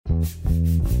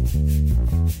Hi,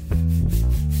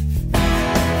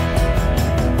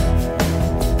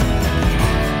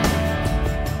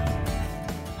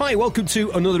 welcome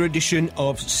to another edition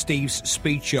of Steve's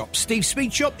Speed Shop. Steve's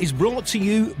Speed Shop is brought to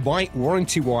you by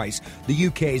Warrantywise, the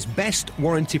UK's best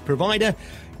warranty provider.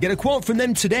 Get a quote from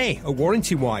them today at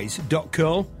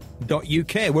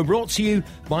warrantywise.co.uk. We're brought to you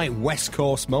by West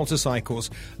Coast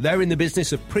Motorcycles. They're in the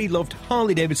business of pre-loved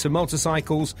Harley-Davidson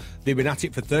motorcycles. They've been at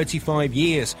it for 35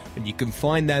 years, and you can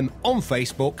find them on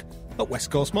Facebook at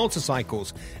West Coast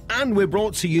Motorcycles. And we're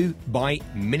brought to you by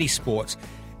Mini Sports.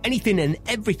 Anything and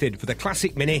everything for the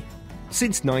classic Mini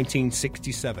since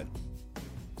 1967.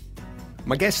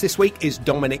 My guest this week is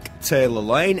Dominic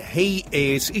Taylor-Lane.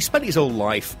 He spent his whole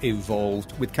life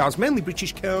involved with cars, mainly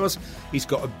British cars. He's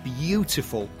got a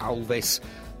beautiful Alvis.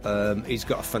 He's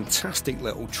got a fantastic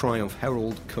little Triumph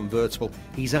Herald convertible.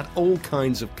 He's had all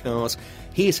kinds of cars.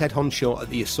 He is head honcho at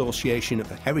the Association of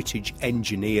Heritage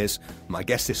Engineers. My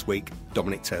guest this week,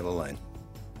 Dominic Taylor-Lane.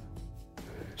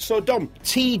 So, Dom,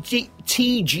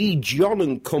 TG John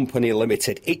and Company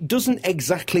Limited, it doesn't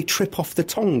exactly trip off the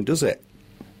tongue, does it?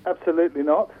 Absolutely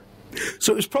not.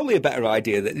 So it was probably a better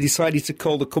idea that they decided to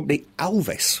call the company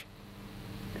Alvis.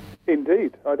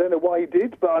 Indeed. I don't know why he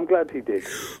did, but I'm glad he did.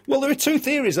 Well, there are two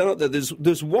theories, aren't there?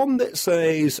 There's one that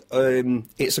says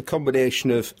it's a combination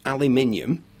of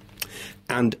aluminium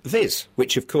and vis,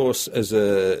 which, of course, as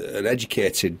an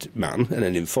educated man and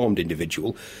an informed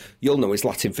individual, you'll know is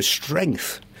Latin for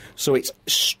strength. So it's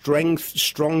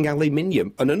strong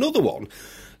aluminium. And another one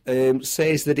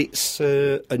says that it's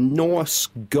a Norse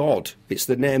god. It's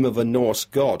the name of a Norse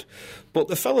god. But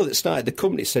the fellow that started the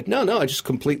company said, no, I just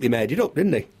completely made it up,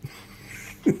 didn't he?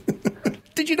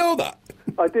 Did you know that?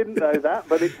 I didn't know that,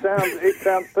 but it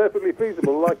sounds perfectly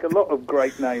feasible, like a lot of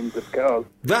great names of cars.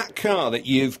 That car that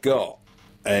you've got,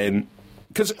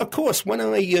 because, of course,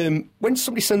 when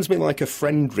somebody sends me, like, a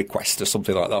friend request or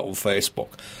something like that on Facebook,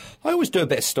 I always do a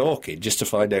bit of stalking just to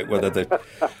find out whether they...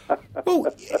 Well,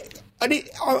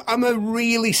 I'm a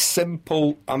really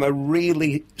simple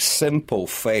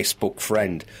Facebook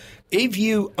friend. If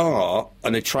you are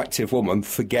an attractive woman,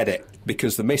 forget it,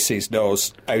 because the missus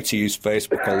knows how to use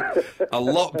Facebook a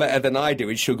lot better than I do,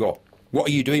 and she'll go, what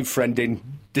are you doing, friending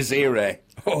Desiree,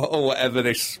 or whatever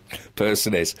this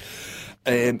person is.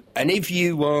 And if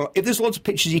there's lots of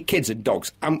pictures of your kids and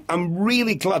dogs, I'm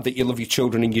really glad that you love your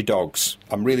children and your dogs.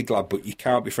 I'm really glad, but you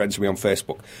can't be friends with me on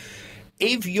Facebook.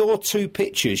 If your two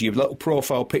pictures, your little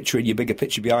profile picture and your bigger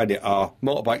picture behind it, are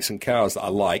motorbikes and cars that I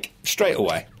like, straight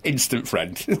away, instant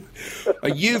friend.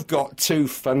 And you've got two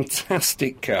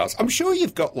fantastic cars. I'm sure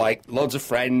you've got, like, loads of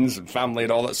friends and family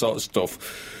and all that sort of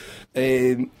stuff.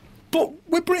 But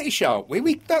we're British, aren't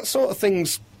we? That sort of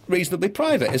thing's reasonably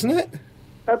private, isn't it?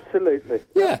 Absolutely.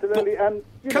 Yeah, absolutely. And,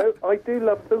 I do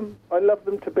love them. I love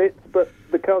them to bits, but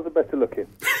the cars are better looking.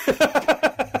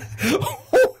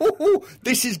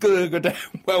 This is going to go down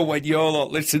well when you all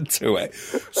listen to it.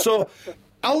 So,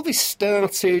 Alvis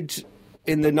started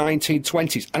in the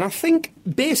 1920s, and I think,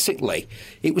 basically,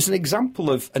 it was an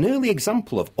early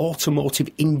example of automotive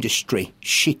industry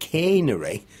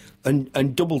chicanery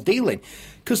and double dealing,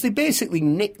 because they basically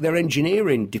nicked their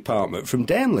engineering department from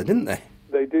Daimler, didn't they?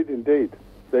 They did indeed.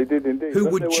 Who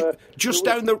were just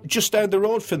down the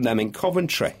road from them in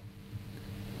Coventry.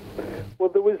 Well,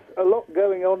 there was a lot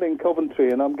going on in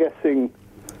Coventry, and I'm guessing,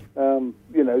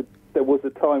 there was a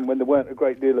time when there weren't a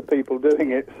great deal of people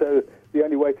doing it, so the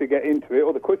only way to get into it,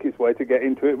 or the quickest way to get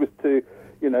into it, was to,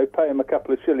 pay them a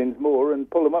couple of shillings more and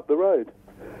pull them up the road.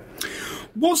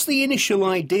 Was the initial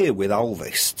idea with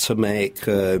Alvis to make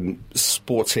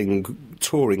sporting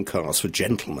touring cars for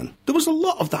gentlemen? There was a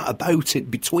lot of that about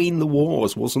it between the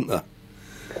wars, wasn't there?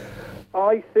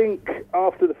 I think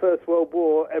after the First World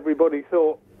War, everybody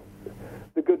thought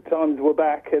the good times were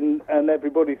back, and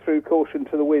everybody threw caution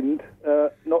to the wind,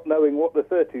 not knowing what the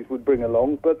 30s would bring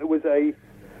along. But there was a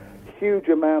huge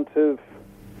amount of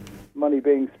money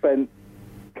being spent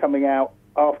coming out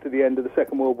after the end of the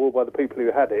Second World War by the people who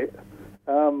had it.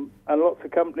 And lots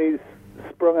of companies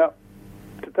sprung up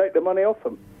to take the money off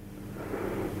them.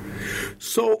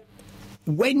 So,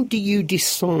 when do you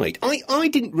decide? I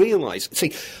didn't realise.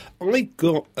 See, I've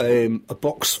got a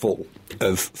box full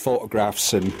of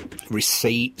photographs and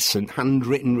receipts and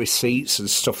handwritten receipts and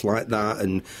stuff like that,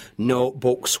 and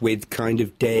notebooks with kind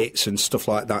of dates and stuff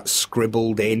like that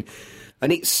scribbled in.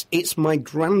 And it's my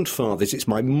grandfather's, it's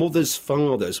my mother's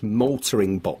father's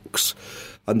motoring box.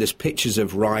 And there's pictures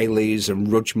of Riley's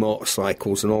and Rudge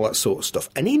motorcycles and all that sort of stuff.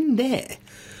 And in there,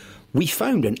 we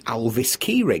found an Alvis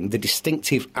keyring, the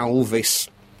distinctive Alvis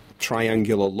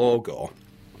triangular logo.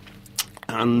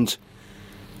 And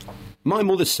My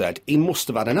mother said he must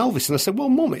have had an Alvis, and I said, well,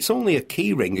 Mum, it's only a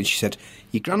key ring. And she said,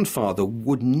 your grandfather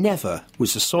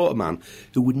was the sort of man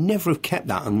who would never have kept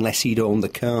that unless he'd owned the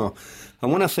car.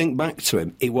 And when I think back to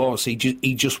him,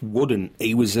 he just wouldn't.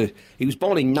 He was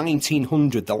born in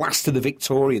 1900, the last of the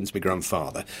Victorians, my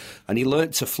grandfather, and he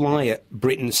learnt to fly at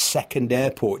Britain's second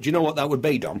airport. Do you know what that would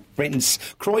be, Dom?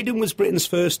 Croydon was Britain's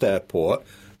first airport.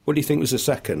 What do you think was the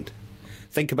second?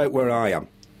 Think about where I am.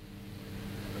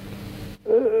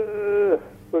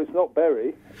 Well, it's not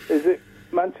Bury. Is it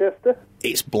Manchester?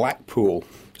 It's Blackpool.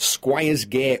 Squires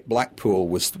Gate, Blackpool,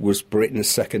 was Britain's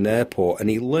second airport, and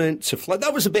he learnt to fly.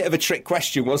 That was a bit of a trick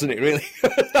question, wasn't it, really?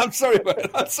 I'm sorry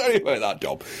about that,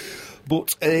 Dom.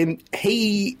 But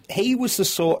he was the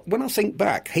sort, when I think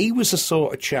back, he was the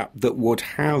sort of chap that would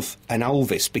have an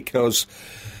Alvis because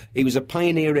he was a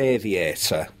pioneer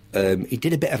aviator. He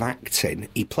did a bit of acting.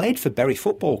 He played for Bury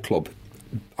Football Club.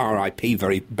 R.I.P.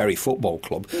 Bury Football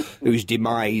Club, whose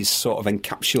demise sort of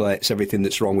encapsulates everything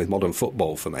that's wrong with modern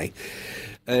football for me.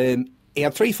 He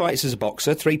had 3 fights as a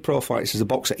boxer, 3 pro fights as a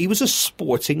boxer. He was a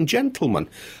sporting gentleman.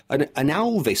 An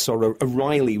Alvis or a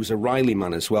Riley, he was a Riley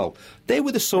man as well. They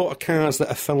were the sort of cars that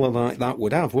a fella like that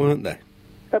would have, weren't they?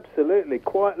 Absolutely.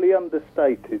 Quietly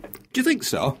understated. Do you think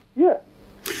so? Yeah,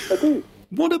 I do.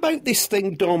 What about this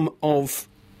thing, Dom, of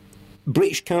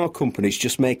British car companies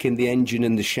just making the engine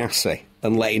and the chassis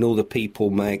and letting other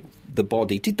people make the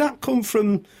body? Did that come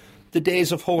from the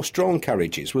days of horse-drawn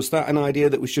carriages? Was that an idea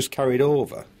that was just carried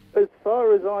over? As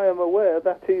far as I am aware,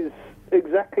 that is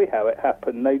exactly how it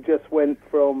happened. They just went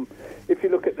from, if you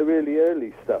look at the really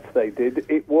early stuff they did,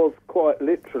 it was quite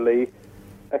literally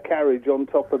a carriage on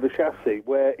top of a chassis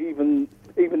where even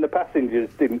the passengers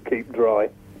didn't keep dry.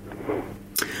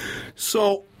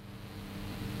 So,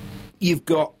 you've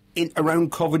got,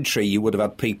 around Coventry, you would have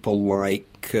had people like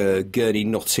Gurney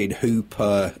Nutting,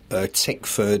 Hooper,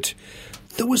 Tickford.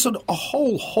 There was a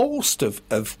whole host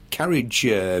of carriage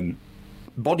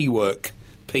bodywork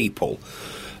people.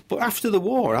 But after the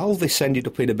war, Alvis ended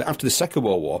up after the Second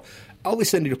World War,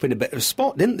 Alvis ended up in a bit of a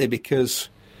spot, didn't they? Because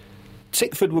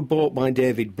Tickford were bought by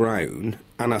David Brown,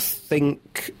 and I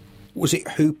think, was it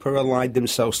Hooper allied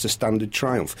themselves to Standard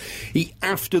Triumph?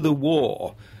 After the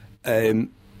war,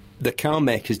 the car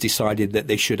makers decided that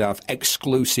they should have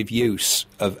exclusive use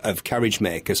of carriage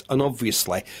makers, and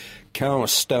obviously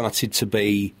cars started to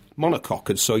be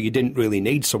monocoque, so you didn't really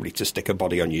need somebody to stick a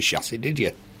body on your chassis, did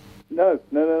you? No,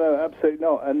 absolutely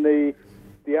not. And the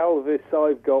Alvis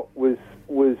I've got was...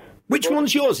 Which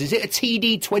one's yours? Is it a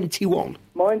TD21?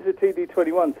 Mine's a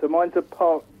TD21, so mine's a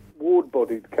Park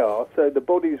Ward-bodied car, so the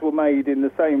bodies were made in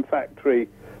the same factory.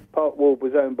 Park Ward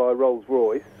was owned by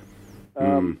Rolls-Royce.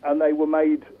 And they were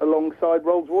made alongside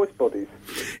Rolls-Royce bodies.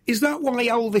 Is that why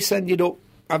Alvis ended up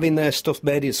having their stuff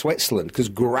made in Switzerland? Because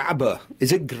Grabber,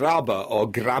 is it Grabber or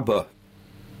Grabber?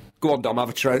 Go on, Dom, have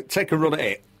a try. Take a run at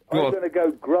it. I'm going to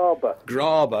go Grabber.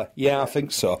 Grabber, yeah, I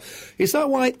think so. Is that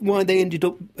why they ended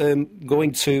up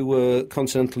going to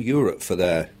continental Europe for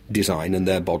their design and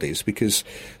their bodies? Because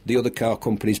the other car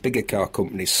companies, bigger car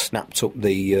companies, snapped up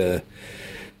the...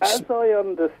 As I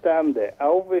understand it,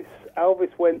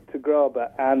 Alvis went to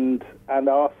Grabber and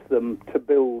asked them to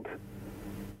build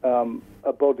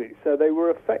a body. So they were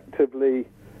effectively,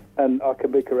 and I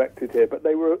can be corrected here, but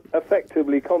they were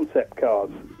effectively concept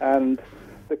cars. And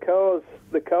the cars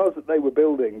that they were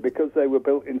building, because they were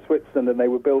built in Switzerland and they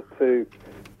were built to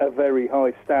a very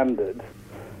high standard,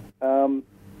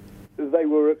 they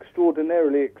were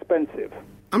extraordinarily expensive.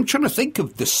 I'm trying to think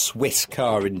of the Swiss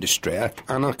car industry,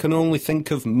 and I can only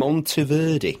think of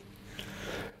Monteverdi.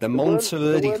 The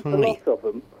Monteverdi There weren't a lot of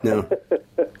them. No.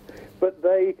 But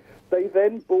they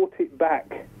then bought it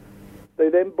back. They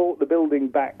then bought the building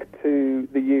back to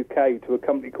the UK to a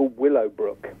company called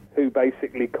Willowbrook, who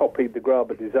basically copied the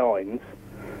Grabber designs.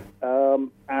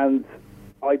 And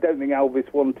I don't think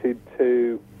Alvis wanted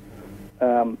to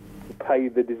pay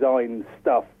the design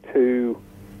stuff to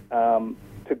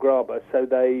Grabber, so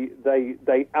they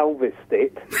Alvised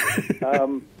it,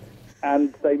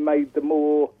 and they made the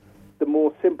more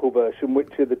simple version,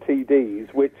 which are the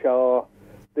TDs, which are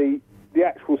the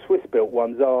actual Swiss-built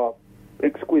ones are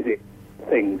exquisite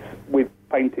things with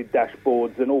painted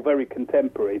dashboards and all very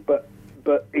contemporary, but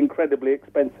incredibly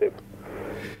expensive.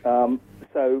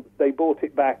 So they bought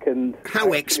it back and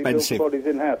how expensive? Built bodies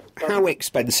in-house. How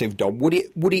expensive, Dom? Would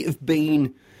it have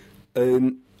been?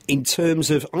 In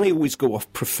terms of, I always go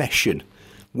off profession,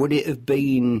 would it have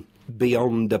been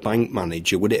beyond a bank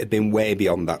manager? Would it have been way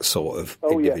beyond that sort of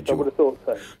individual? Yes, I would have thought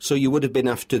so. So you would have been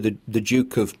after the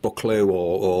Duke of Buccleuch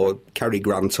or Cary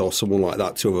Grant or someone like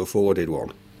that to have afforded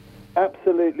one?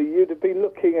 Absolutely. You'd have been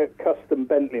looking at custom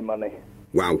Bentley money.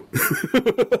 Wow.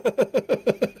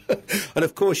 And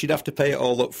of course, you'd have to pay it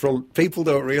all up front. People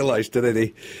don't realise, do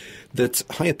they, that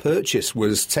hire purchase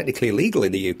was technically illegal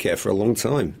in the UK for a long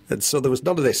time. And so there was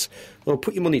none of this, oh,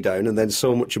 put your money down and then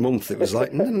so much a month. It was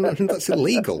like, no, that's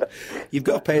illegal. You've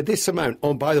got to pay this amount.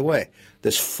 Oh, by the way,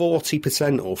 there's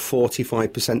 40% or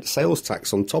 45% sales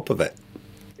tax on top of it.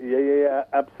 Yeah,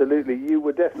 absolutely. You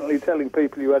were definitely telling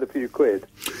people you had a few quid.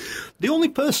 The only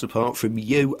person apart from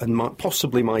you and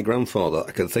possibly my grandfather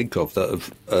I can think of that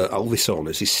of Alvis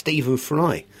owners is Stephen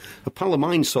Fry. A pal of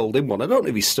mine sold him one. I don't know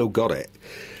if he's still got it.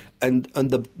 And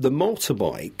the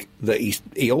motorbike that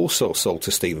he also sold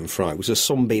to Stephen Fry was a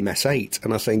Sunbeam S8.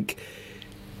 And I think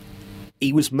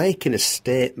he was making a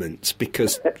statement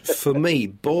because, for me,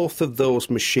 both of those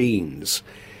machines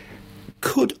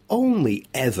could only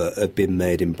ever have been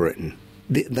made in Britain.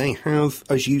 They have,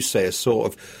 as you say, a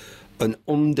sort of an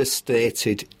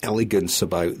understated elegance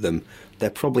about them.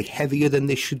 They're probably heavier than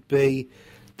they should be.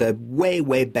 They're way,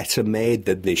 way better made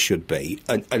than they should be.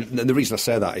 And the reason I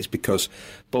say that is because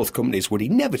both companies would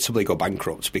inevitably go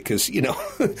bankrupt because, you know,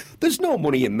 there's no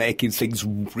money in making things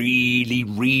really,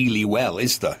 really well,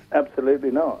 is there? Absolutely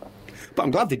not. But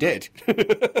I'm glad they did.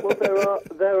 Well,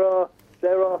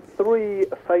 there are three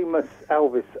famous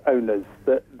Alvis owners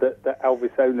that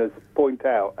Alvis owners point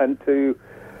out, and to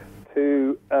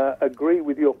agree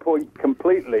with your point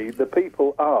completely, the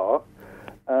people are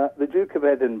the Duke of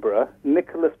Edinburgh,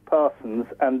 Nicholas Parsons,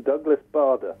 and Douglas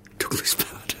Bader. Douglas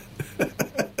Bader.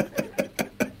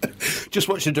 Just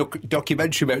watched a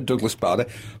documentary about Douglas Bader.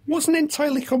 Wasn't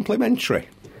entirely complimentary.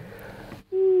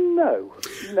 No,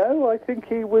 I think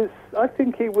he was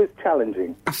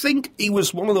challenging. I think he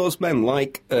was one of those men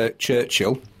like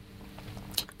Churchill,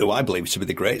 who I believe to be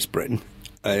the greatest Briton,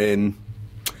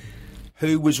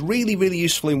 who was really, really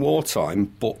useful in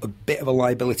wartime, but a bit of a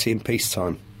liability in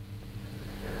peacetime.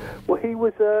 Well, he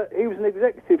was an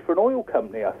executive for an oil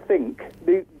company, I think.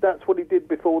 That's what he did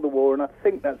before the war, and I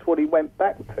think that's what he went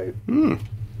back to.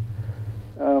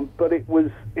 But it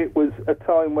was a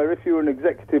time where if you were an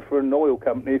executive for an oil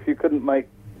company, if you couldn't make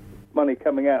money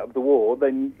coming out of the war,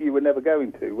 then you were never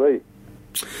going to, were you?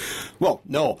 Well,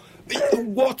 no.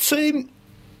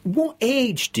 What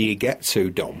age do you get to,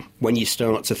 Dom, when you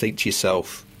start to think to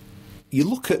yourself, you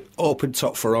look at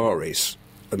open-top Ferraris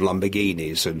and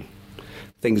Lamborghinis and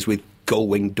things with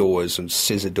gull-wing doors and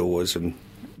scissor doors and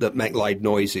that make loud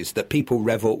noises that people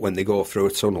rev up when they go through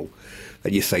a tunnel,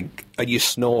 and you think, and you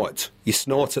snort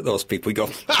at those people, you go,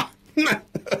 ha! And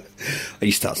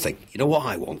you start to think, you know what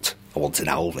I want? I want an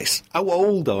Alvis. How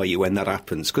old are you when that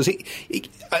happens? Because a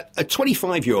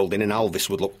 25-year-old in an Alvis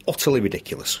would look utterly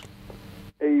ridiculous.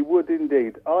 He would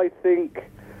indeed. I think,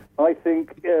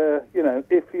 you know,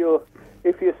 if you're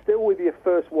still with your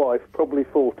first wife, probably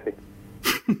 40.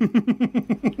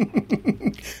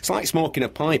 It's like smoking a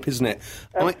pipe, isn't it?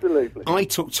 Absolutely. I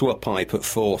took to a pipe at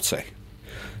 40,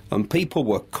 and people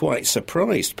were quite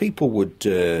surprised. People would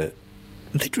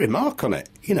they'd remark on it,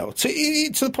 you know, to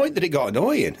the point that it got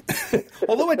annoying.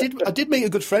 Although I did meet a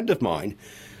good friend of mine,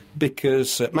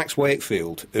 because Max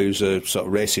Wakefield, who's a sort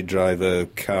of racing driver,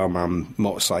 carman,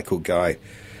 motorcycle guy,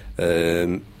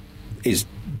 his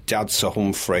dad, Sir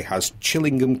Humphrey, has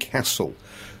Chillingham Castle,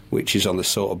 which is on the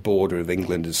sort of border of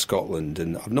England and Scotland,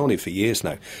 and I've known him for years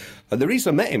now. And the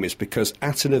reason I met him is because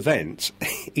at an event,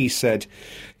 he said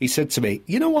to me,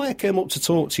 you know why I came up to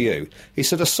talk to you? He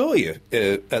said, I saw you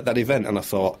at that event, and I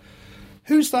thought,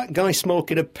 who's that guy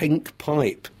smoking a pink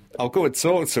pipe? I'll go and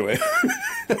talk to him.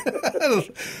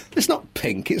 It's not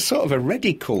pink, it's sort of a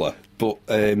reddy colour. But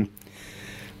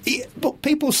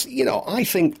people, you know, I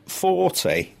think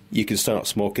 40, you can start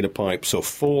smoking a pipe, so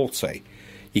 40...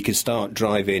 you can start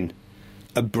driving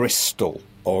a Bristol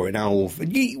or an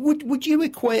Alvis. Would you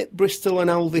equate Bristol and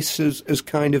Alvis as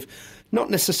kind of not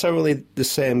necessarily the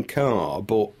same car,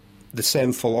 but the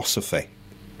same philosophy?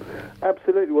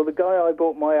 Absolutely. Well, the guy I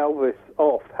bought my Alvis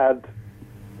off had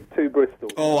 2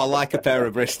 Bristols. Oh, I like a pair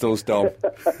of Bristols, Dom.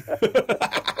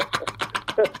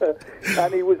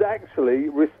 And he was actually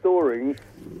restoring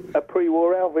a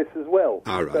pre-war Alvis as well.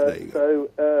 All right, there you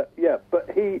go. Yeah, but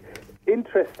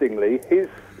interestingly, his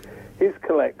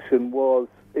collection was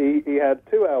he had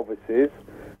 2 Alvises,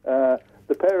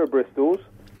 the pair of Bristols,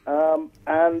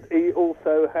 and he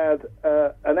also had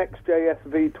an XJS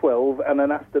V12 and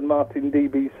an Aston Martin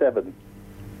DB7.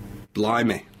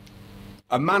 Blimey.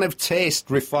 A man of taste,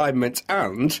 refinement,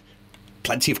 and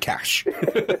plenty of cash.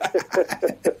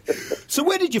 So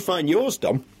where did you find yours,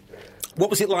 Dom? What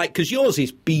was it like? Because yours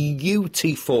is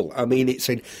beautiful. I mean, it's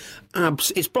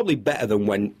probably better than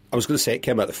when, I was going to say it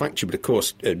came out of the factory, but of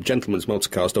course, gentlemen's motor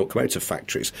cars don't come out of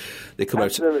factories. They come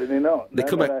Absolutely not. They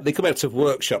come out of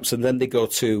workshops, and then they go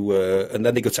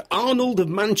to Arnold of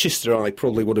Manchester. I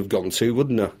probably would have gone to,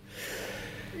 wouldn't I?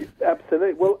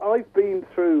 Absolutely. Well, I've been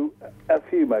through a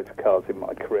few motor cars in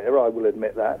my career, I will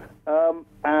admit that.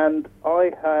 And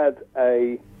I had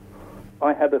a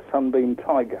Sunbeam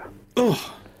Tiger.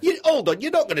 Oh, hold on,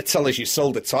 you're not going to tell us you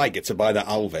sold a Tiger to buy that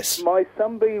Alvis. My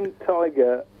Sunbeam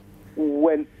Tiger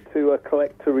went to a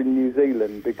collector in New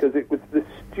Zealand because it was the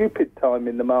stupid time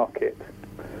in the market.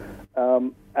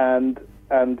 And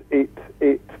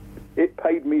it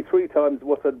paid me 3 times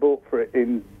what I'd bought for it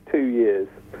in 2 years.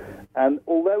 And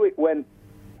although it went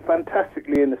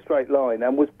fantastically in a straight line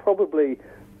and was probably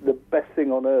the best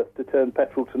thing on earth to turn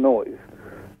petrol to noise,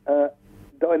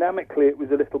 dynamically it was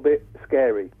a little bit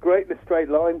scary. Great in a straight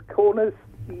line, corners,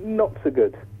 not so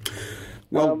good.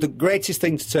 Well, the greatest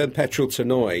thing to turn petrol to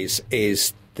noise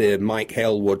is the Mike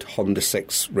Halewood Honda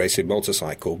 6 racing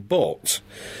motorcycle, but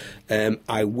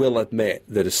I will admit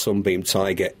that a Sunbeam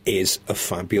Tiger is a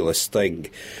fabulous thing.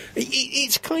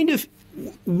 It's kind of...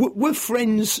 Were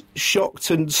friends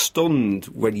shocked and stunned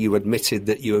when you admitted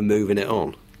that you were moving it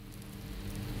on?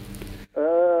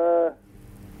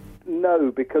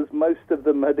 No, because most of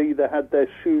them had either had their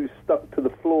shoes stuck to the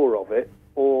floor of it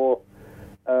or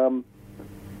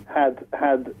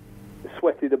had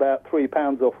sweated about 3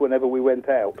 pounds off whenever we went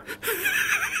out.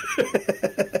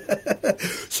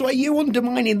 So are you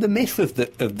undermining the myth of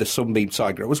the Sunbeam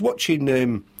Tiger? I was watching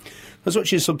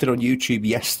something on YouTube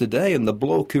yesterday, and the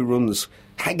bloke who runs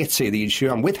Haggerty, the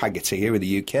insurance, I'm with Haggerty here in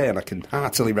the UK, and I can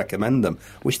heartily recommend them.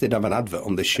 Wish they'd have an advert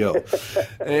on this show.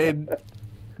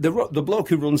 The bloke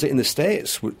who runs it in the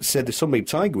States said the Sunbeam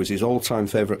Tiger was his all-time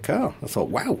favourite car. I thought,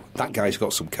 wow, that guy's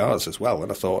got some cars as well.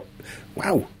 And I thought,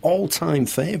 wow, all-time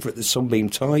favourite, the Sunbeam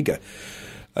Tiger.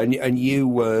 And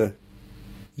you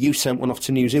sent one off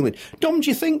to New Zealand. Dom,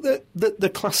 do you think that the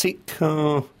classic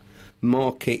car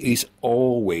market is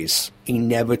always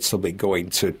inevitably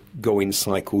going to go in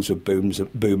cycles of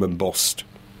boom and bust?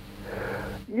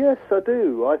 Yes, I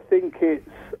do. I think it's...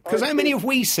 Because how many have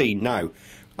we seen now?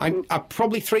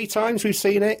 Probably 3 times we've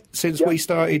seen it since we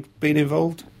started being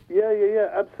involved. Yeah,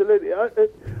 absolutely.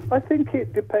 I think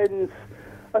it depends.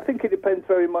 I think it depends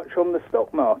very much on the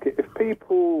stock market. If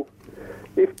people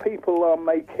are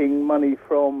making money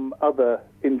from other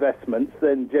investments,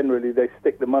 then generally they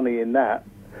stick the money in that.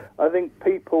 I think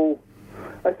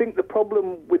the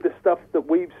problem with the stuff that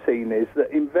we've seen is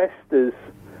that investors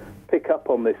pick up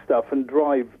on this stuff and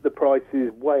drive the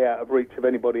prices way out of reach of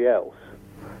anybody else.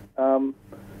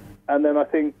 And then I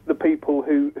think the people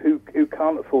who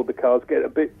can't afford the cars get a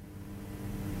bit,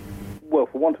 well,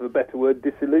 for want of a better word,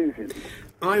 disillusioned.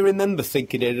 I remember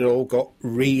thinking it had all got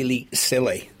really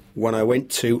silly when I went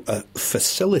to a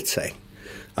facility,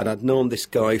 and I'd known this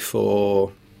guy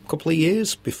for a couple of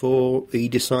years before he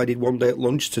decided one day at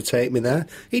lunch to take me there.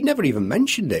 He'd never even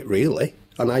mentioned it, really,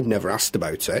 and I'd never asked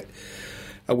about it.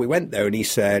 And we went there, and he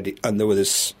said, and there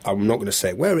was, I'm not going to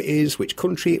say where it is, which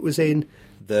country it was in,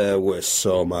 there were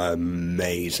some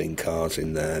amazing cars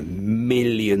in there,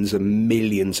 millions and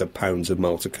millions of pounds of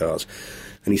motor cars.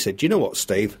 And he said, do you know what,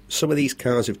 Steve? Some of these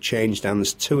cars have changed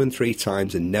hands 2 and 3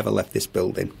 times and never left this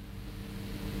building.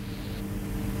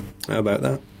 How about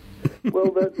that?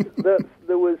 Well,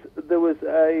 there was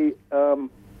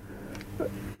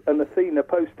an Athena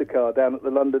poster car down at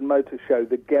the London Motor Show,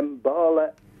 the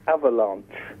Gembala Avalanche,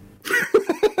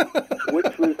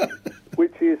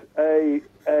 which is a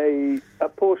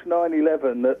Porsche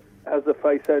 911 that has a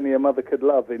face only a mother could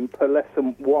love in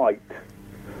pearlescent white.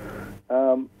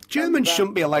 Germans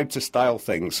shouldn't be allowed to style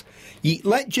things. You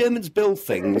let Germans build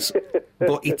things,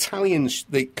 but Italians,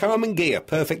 the Carmen Ghia,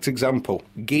 perfect example.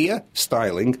 Ghia,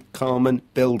 styling, Carmen,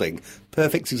 building.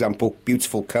 Perfect example,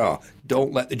 beautiful car.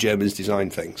 Don't let the Germans design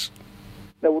things.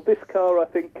 Now, well, this car, I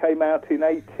think, came out in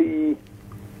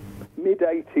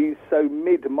mid-80s, so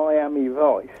mid-Miami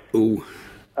Vice. Ooh.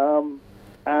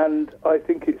 And I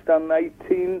think it's done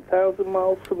 18,000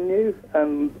 miles from new,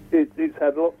 and it's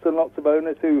had lots and lots of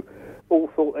owners who all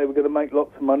thought they were going to make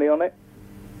lots of money on it.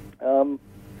 And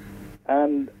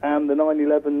the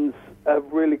 911s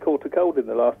have really caught a cold in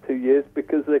the last 2 years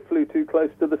because they flew too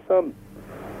close to the sun.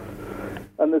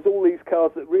 And there's all these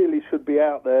cars that really should be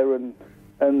out there and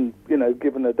you know,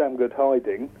 given a damn good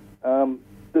hiding.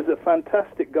 There's a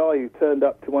fantastic guy who turned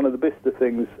up to one of the Bicester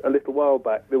things a little while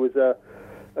back. There was a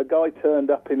guy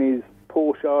turned up in his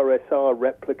Porsche RSR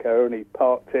replica, and he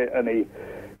parked it, and he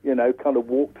kind of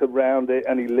walked around it,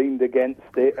 and he leaned against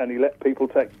it, and he let people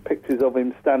take pictures of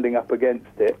him standing up against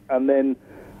it. And then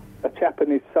a chap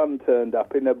and his son turned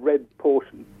up in a red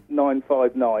Porsche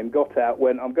 959, got out,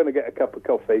 went, I'm going to get a cup of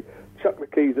coffee, chucked the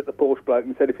keys at the Porsche bloke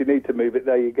and said, if you need to move it,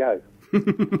 there you go.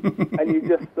 And you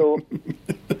just thought,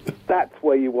 that's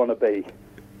where you want to be.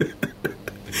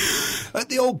 At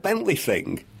the old Bentley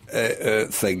things,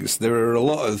 there are a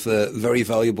lot of very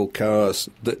valuable cars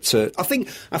that I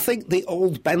think the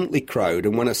old Bentley crowd,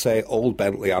 and when I say old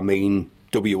Bentley, I mean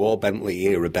WO Bentley,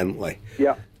 era Bentley.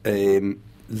 Yeah.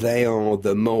 They are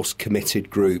the most committed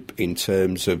group in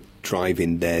terms of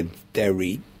driving their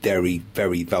very, very,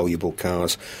 very valuable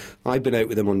cars. I've been out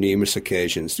with them on numerous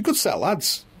occasions. They're a good set of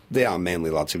lads. They are mainly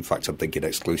lads. In fact, I'm thinking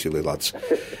exclusively lads.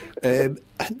 And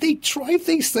they drive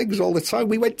these things all the time.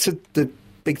 We went to the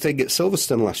big thing at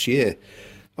Silverstone last year,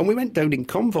 and we went down in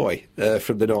convoy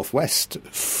from the northwest,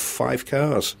 5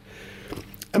 cars,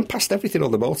 and passed everything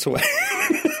on the motorway.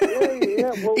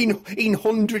 Well, in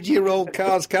 100-year-old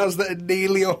cars that are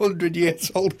nearly 100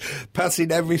 years old,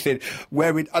 passing everything.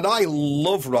 And I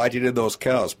love riding in those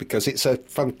cars because it's a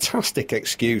fantastic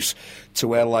excuse to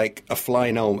wear like a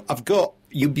flying helmet.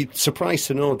 You'd be surprised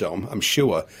to know, Dom, I'm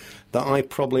sure, that I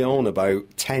probably own about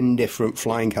 10 different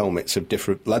flying helmets of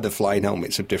different leather flying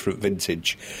helmets of different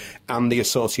vintage, and the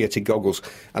associated goggles.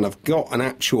 And I've got an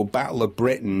actual Battle of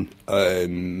Britain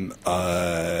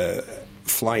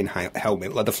flying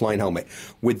helmet, leather flying helmet,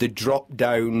 with the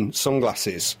drop-down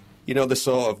sunglasses. You know, the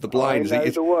sort of the blinds. I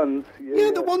know the ones.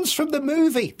 Yeah, the ones from the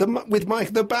movie,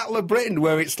 the Battle of Britain,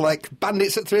 where it's like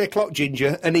bandits at 3 o'clock,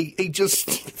 Ginger, and he just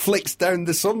flicks down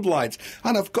the sun blinds.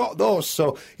 And I've got those.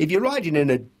 So if you're riding in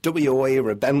a WO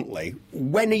era Bentley,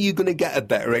 when are you going to get a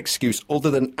better excuse other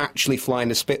than actually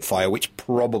flying a Spitfire, which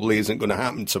probably isn't going to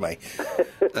happen to me?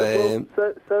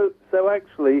 So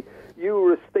actually, you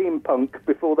were a steampunk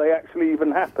before they actually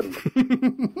even happened.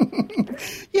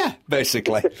 Yeah,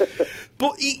 basically.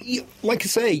 But like I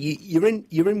say, you're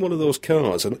in one of those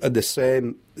cars, and the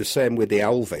same with the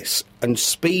Alvis. And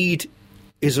speed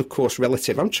is, of course,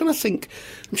 relative. I'm trying to think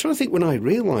when I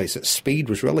realised that speed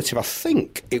was relative. I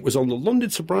think it was on the London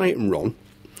to Brighton run,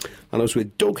 and I was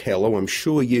with Doug Hill, who I'm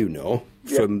sure you know,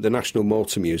 from the National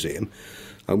Motor Museum,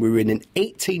 and we were in an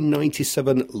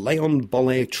 1897 Leon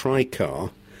Bollet tricar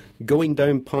going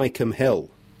down Pikeham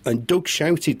Hill, and Doug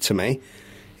shouted to me,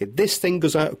 if this thing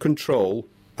goes out of control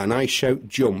and I shout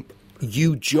jump,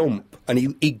 you jump.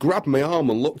 And he grabbed my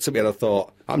arm and looked at me, and I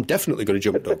thought, I'm definitely going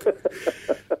to jump, Doug.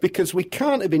 Because we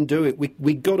can't have been doing it.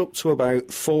 We got up to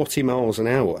about 40 miles an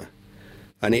hour,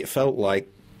 and it felt like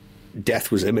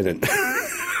death was imminent.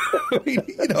 I mean,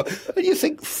 and you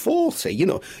think 40,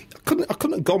 I couldn't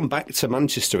have gone back to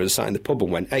Manchester and sat in the pub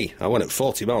and went, hey, I went at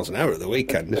 40 miles an hour at the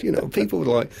weekend. People were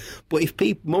like, but if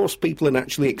most people had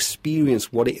actually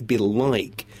experienced what it'd be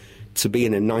like to be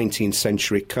in a 19th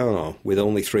century car with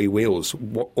only 3 wheels,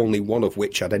 only one of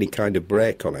which had any kind of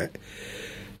brake on it.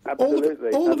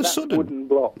 Absolutely. All of a sudden, wooden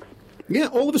blocks. Yeah,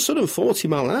 all of a sudden 40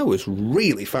 mile an hour is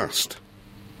really fast.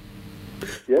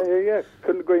 Yeah.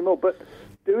 Couldn't agree more. But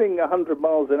doing 100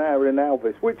 miles an hour in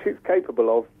Alvis, which it's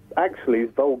capable of, actually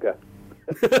is vulgar.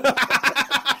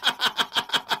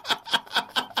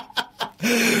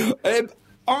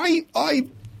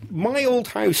 My old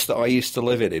house that I used to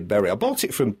live in Bury, I bought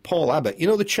it from Paul Abbott. You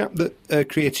know the chap that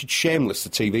created Shameless, the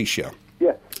TV show?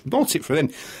 Yeah. Bought it from him.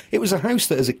 It was a house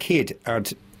that as a kid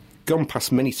I'd gone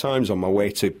past many times on my way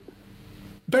to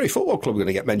Bury Football Club, going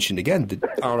to get mentioned again, the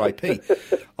RIP,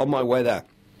 on my way there.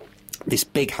 This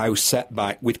big house set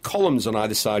back with columns on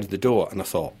either side of the door, and I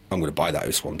thought, I'm going to buy that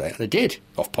house one day, and I did,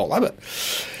 off Paul Abbott.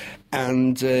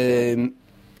 And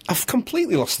I've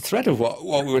completely lost the thread of what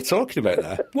we were talking about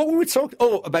there.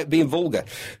 About being vulgar.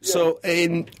 Yeah. So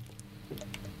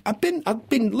I've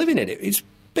been living in it. It's a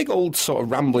big old sort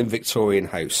of rambling Victorian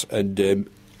house, and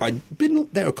I'd been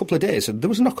there a couple of days, and there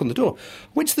was a knock on the door. I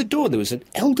went to the door, and there was an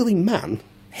elderly man,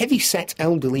 heavy-set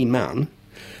elderly man,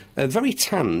 very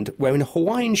tanned, wearing a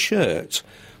Hawaiian shirt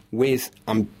with,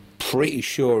 I'm pretty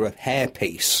sure, a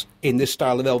hairpiece in the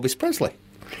style of Elvis Presley.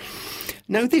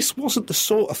 Now, this wasn't the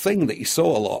sort of thing that you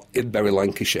saw a lot in Bury,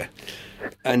 Lancashire.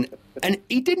 And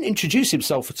he didn't introduce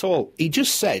himself at all. He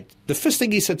just said, the first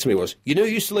thing he said to me was, you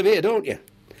used to live here, don't you?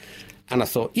 And I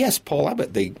thought, yes, Paul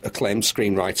Abbott, the acclaimed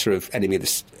screenwriter of Enemy of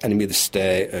the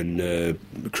State and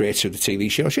creator of the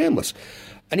TV show Shameless.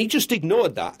 And he just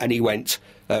ignored that, and he went,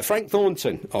 Frank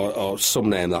Thornton, or some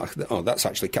name, that's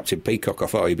actually Captain Peacock, I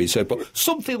thought he'd been said, but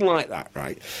something like that,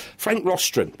 right? Frank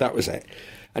Rostron, that was it.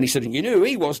 And he said, you knew who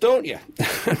he was, don't you?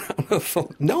 And I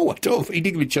thought, no, I don't. He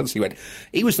didn't give me a chance. He went,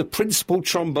 he was the principal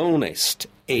trombonist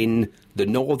in the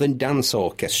Northern Dance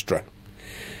Orchestra.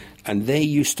 And they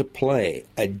used to play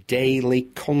a daily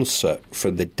concert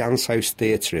from the Dance House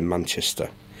Theatre in Manchester.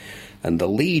 And the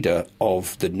leader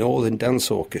of the Northern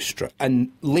Dance Orchestra,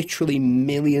 and literally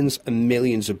millions and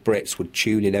millions of Brits would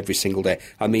tune in every single day.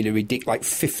 I mean, like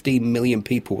 15 million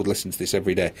people would listen to this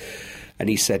every day. And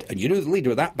he said, and you know who the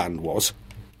leader of that band was?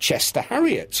 Chester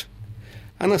Harriott.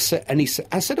 And I said,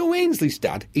 oh, Ainsley's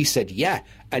dad? He said, yeah.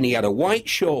 And he had a white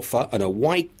chauffeur and a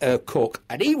white cook,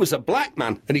 and he was a black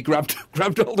man. And he grabbed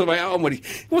hold of my arm. He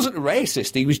wasn't a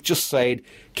racist. He was just saying,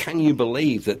 can you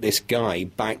believe that this guy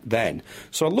back then?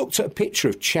 So I looked at a picture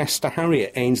of Chester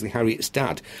Harriott, Ainsley Harriott's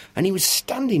dad, and he was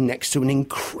standing next to an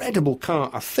incredible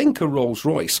car, I think a Rolls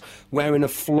Royce, wearing a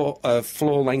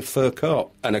floor-length fur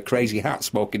coat and a crazy hat,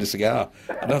 smoking a cigar.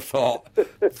 And I thought,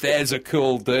 there's a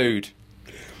cool dude.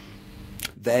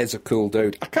 There's a cool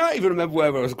dude. I can't even remember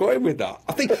where I was going with that.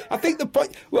 I think the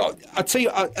point... Well, I'll tell you,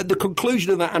 the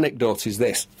conclusion of that anecdote is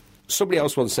this. Somebody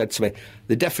else once said to me,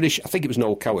 the definition... I think it was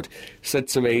Noel Coward, said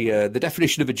to me, the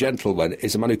definition of a gentleman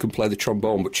is a man who can play the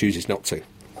trombone but chooses not to.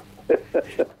 Do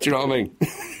you know what I mean?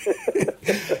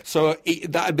 So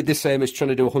that'd be the same as trying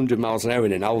to do 100 miles an hour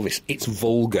in an Alvis. It's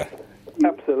vulgar.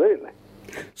 Absolutely.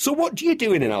 So what do you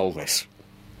do in an Alvis?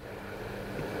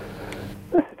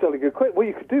 That's a jolly good question. Well,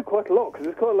 you could do quite a lot because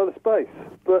there's quite a lot of space.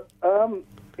 But I'm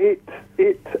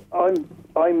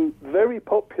very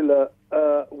popular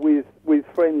with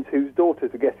friends whose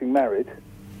daughters are getting married,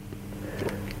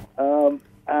 and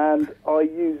I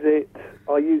use it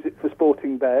for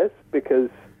Sporting Bears because.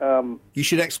 You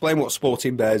should explain what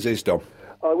Sporting Bears is, Dom.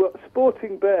 Well,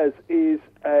 Sporting Bears is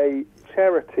a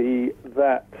charity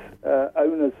that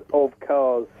owners of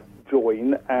cars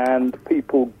join, and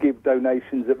people give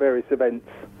donations at various events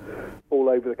all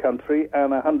over the country,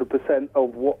 and 100%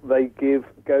 of what they give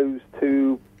goes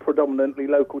to predominantly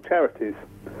local charities.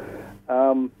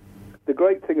 The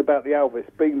great thing about the Alvis,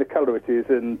 being the colour it is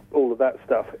and all of that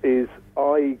stuff, is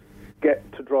I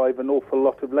get to drive an awful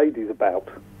lot of ladies about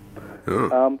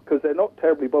because they're not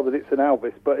terribly bothered it's an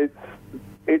Alvis, but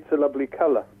it's a lovely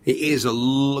colour. It is a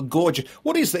gorgeous...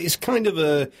 What is that? It's kind of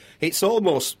a... It's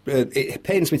almost... it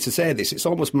pains me to say this. It's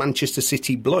almost Manchester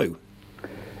City blue.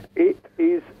 It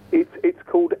is... It's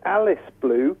called Alice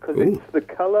Blue because it's the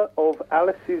colour of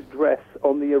Alice's dress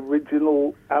on the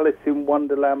original Alice in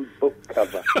Wonderland book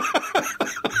cover.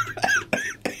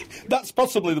 That's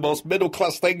possibly the most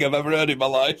middle-class thing I've ever heard in my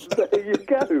life. There you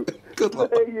go. Good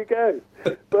luck. There you go.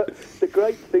 But the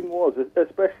great thing was,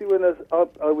 especially when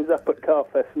I was up at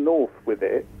Carfest North with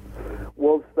it,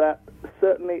 was that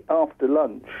certainly after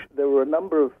lunch, there were a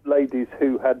number of ladies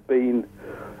who had been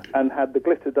and had the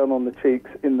glitter done on the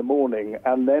cheeks in the morning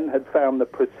and then had found the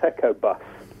Prosecco bus,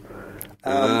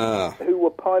 who were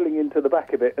piling into the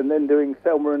back of it and then doing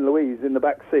Thelma and Louise in the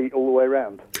back seat all the way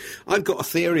around. I've got a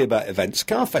theory about events.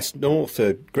 Carfest North,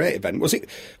 a great event.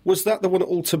 Was that the one at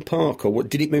Alton Park, or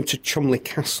did it move to Cholmondeley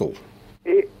Castle?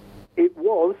 It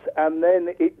was, and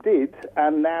then it did,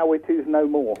 and now it is no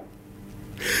more.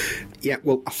 Yeah,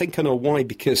 well, I think I know why,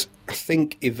 because I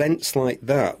think events like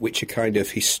that, which are kind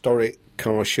of historic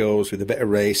car shows with a bit of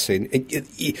racing,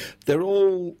 they're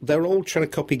all trying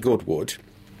to copy Goodwood,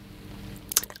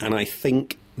 and I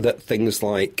think that things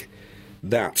like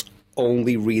that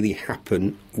only really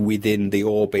happen within the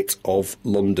orbit of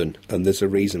London, and there's a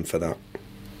reason for that,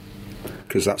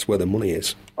 because that's where the money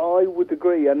is. I would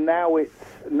agree, and now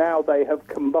they have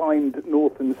combined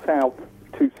North and South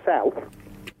to South,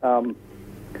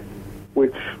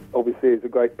 which obviously is a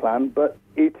great plan, but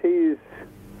it is...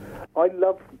 I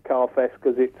love Carfest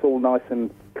because it's all nice and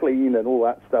clean and all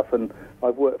that stuff, and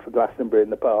I've worked for Glastonbury in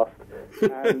the past,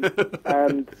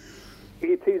 and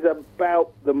it is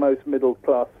about the most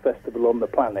middle-class festival on the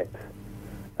planet,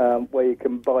 where you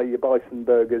can buy your bison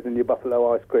burgers and your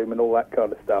buffalo ice cream and all that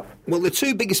kind of stuff. Well, the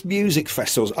two biggest music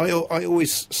festivals, I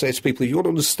always say to people, you want to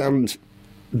understand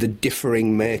the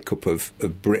differing makeup of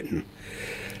Britain.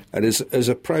 And as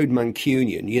a proud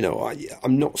Mancunian, you know,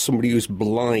 I'm not somebody who's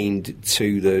blind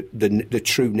to the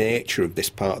true nature of this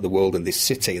part of the world and this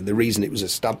city and the reason it was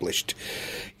established.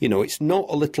 You know, it's not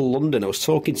a little London. I was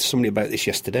talking to somebody about this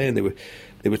yesterday, and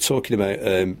they were talking about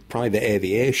private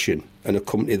aviation and a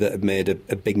company that had made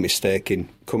a big mistake in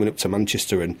coming up to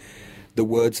Manchester and the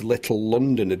words Little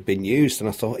London had been used, and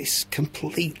I thought, it's a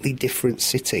completely different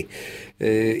city.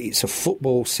 It's a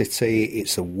football city,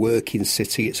 it's a working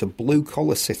city, it's a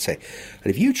blue-collar city.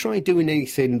 And if you try doing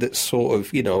anything that's sort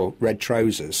of, red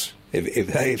trousers...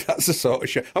 If that's the sort of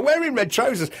show. I'm wearing red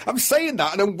trousers. I'm saying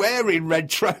that, and I'm wearing red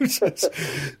trousers.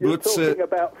 You're talking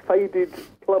about faded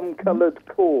plum-coloured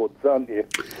cords, aren't you?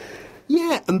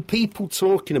 Yeah, and people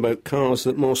talking about cars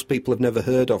that most people have never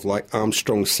heard of, like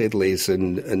Armstrong Sidleys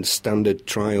and Standard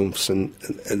Triumphs and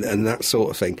that sort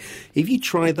of thing. If you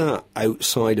try that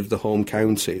outside of the home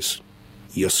counties,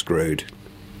 you're screwed.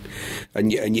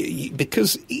 And you,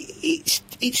 because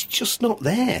it's just not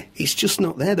there. It's just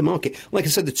not there, the market. Like I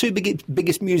said, the two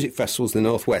biggest music festivals in the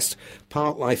Northwest,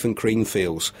 Parklife and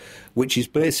Creamfields, which is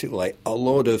basically a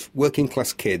load of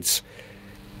working-class kids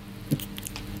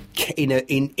in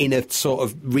a sort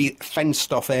of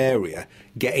fenced-off area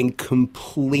getting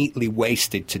completely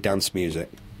wasted to dance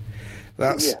music.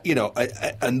 That's,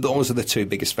 and those are the two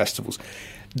biggest festivals.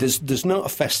 There's not a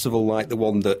festival like the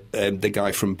one that the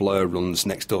guy from Blur runs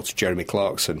next door to Jeremy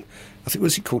Clarkson. I think,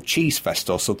 was it called Cheese Fest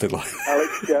or something like that?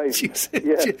 Alex James.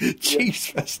 Cheese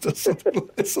Fest or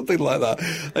something like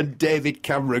that. And David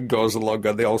Cameron goes along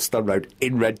and they all stand around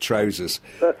in red trousers.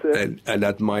 That's it. And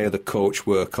admire the coach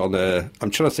work on I'm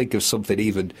trying to think of something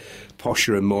even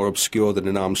posher and more obscure than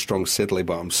an Armstrong Sidley,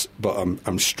 but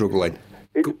I'm struggling.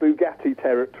 It's Bugatti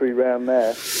territory round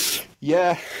there.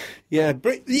 Yeah.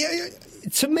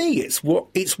 To me, it's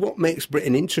what makes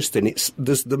Britain interesting.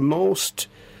 There's the most.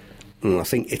 I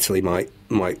think Italy might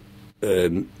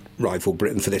rival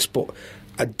Britain for this, but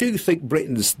I do think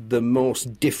Britain's the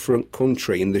most different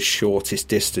country in the shortest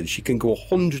distance. You can go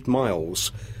 100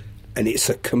 miles, and it's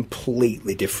a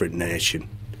completely different nation.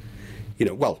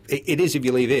 It is if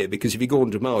you leave here, because if you go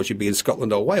 100 miles, you'd be in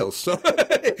Scotland or Wales. So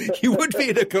you would be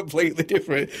in a completely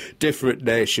different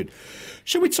nation.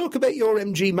 Shall we talk about your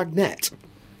MG Magnet?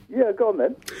 Yeah, go on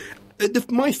then.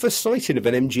 My first sighting of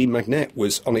an MG Magnet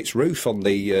was on its roof on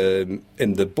the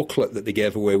in the booklet that they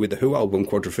gave away with the Who album,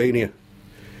 Quadrophenia.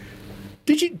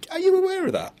 Are you aware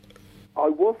of that? I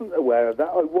wasn't aware of that.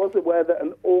 I was aware that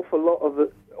an awful lot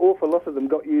of them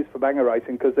got used for banger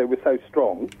racing because they were so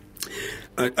strong.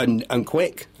 And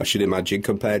quick, I should imagine,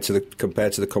 compared to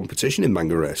the competition in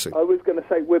banger racing. I was going to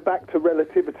say, we're back to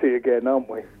relativity again, aren't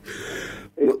we?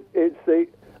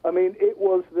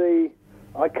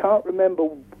 I can't remember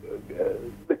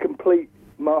the complete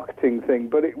marketing thing,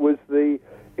 but it was the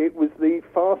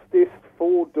fastest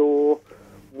four-door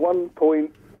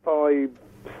 1.5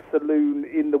 saloon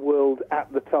in the world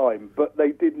at the time, but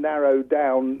they did narrow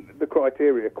down the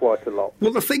criteria quite a lot.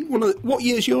 Well, I think what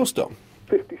year's yours, Dom?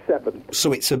 57.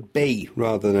 So it's a B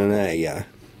rather than an A, yeah?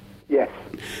 Yes.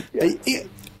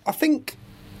 I think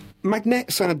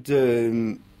Magnets had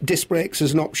disc brakes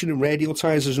as an option and radial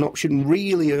tyres as an option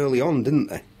really early on, didn't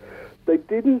they? They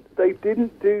didn't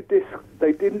do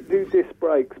disc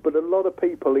brakes, but a lot of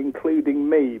people, including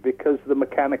me, because the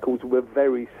mechanicals were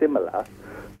very similar,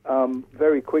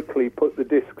 very quickly put the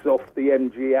discs off the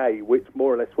MGA, which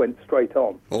more or less went straight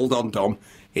on. Hold on, Dom.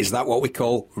 Is that what we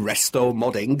call resto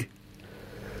modding?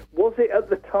 Was it at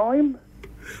the time?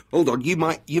 Hold on,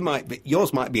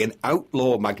 yours might be an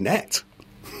outlaw Magnet.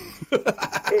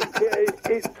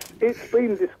 It's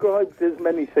been described as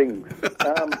many things,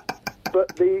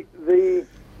 but the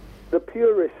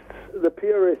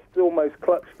purists almost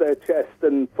clutch their chest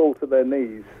and fall to their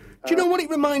knees. Do you know what it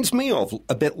reminds me of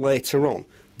a bit later on?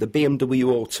 The BMW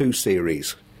O2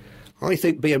 series. I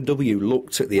think BMW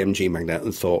looked at the MG Magnet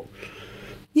and thought,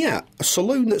 yeah, a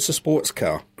saloon that's a sports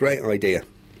car, great idea.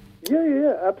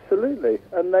 Yeah, absolutely.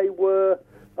 And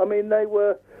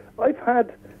I've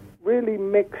had really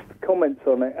mixed comments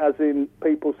on it, as in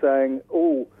people saying,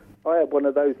 oh, I had one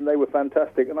of those and they were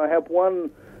fantastic. And I had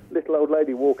one little old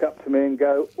lady walk up to me and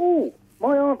go, oh,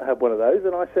 my aunt had one of those.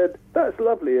 And I said, that's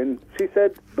lovely. And she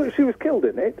said, but she was killed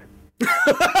in it.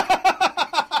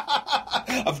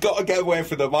 I've got to get away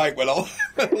from the mic when I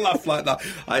laugh like that.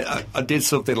 I did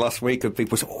something last week and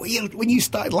people said, oh, yeah, when you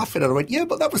started laughing, and I went, yeah,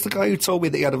 but that was the guy who told me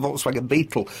that he had a Volkswagen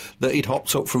Beetle, that he'd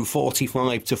hopped up from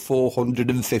 45 to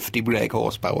 450 brake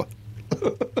horsepower.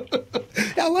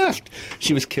 I laughed.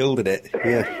 She was killed in it.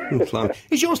 Yeah.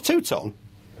 Is yours two-ton?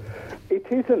 It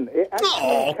isn't.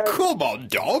 Come on,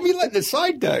 Dom, you let the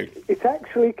side down. It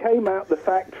actually came out the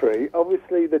factory.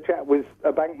 Obviously, the chap was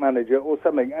a bank manager or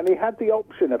something, and he had the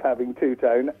option of having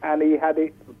two-tone, and he had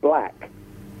it black.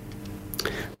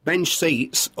 Bench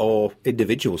seats or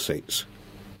individual seats?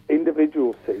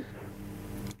 Individual seats.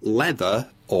 Leather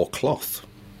or cloth?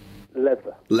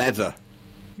 Leather. Leather,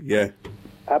 yeah.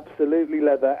 Absolutely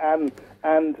leather, and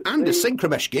And a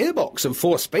synchromesh gearbox and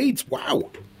 4 speeds. Wow.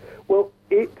 Well,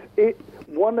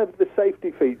 one of the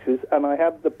safety features, and I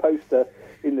have the poster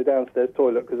in the downstairs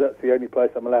toilet because that's the only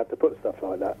place I'm allowed to put stuff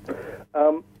like that,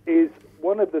 is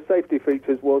one of the safety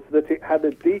features was that it had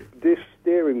a deep dish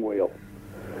steering wheel.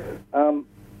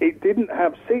 It didn't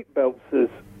have seat belts as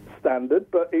standard,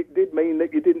 but it did mean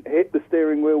that you didn't hit the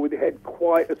steering wheel with your head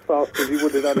quite as fast as you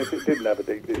would have done if it didn't have a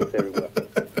deep dish steering wheel.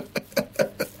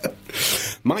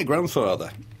 My grandfather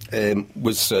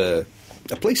was a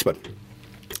policeman,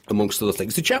 amongst other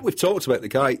things. The chap we've talked about, the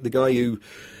guy who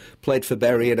played for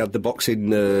Bury and had the boxing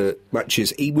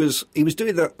matches, he was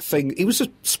doing that thing. He was a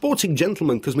sporting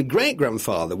gentleman because my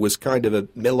great-grandfather was kind of a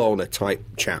mill owner type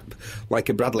chap, like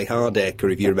a Bradley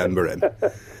Hardacre, if you remember him.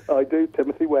 I do,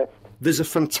 Timothy West. There's a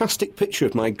fantastic picture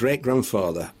of my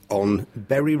great-grandfather on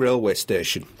Bury railway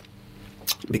station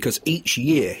because each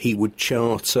year he would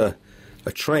charter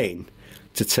a train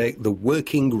to take the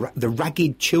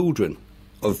ragged children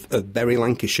of Bury,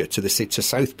 Lancashire, to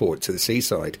Southport, to the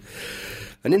seaside.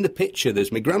 And in the picture,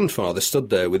 there's my grandfather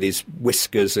stood there with his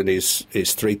whiskers and his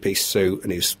three-piece suit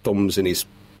and his thumbs in his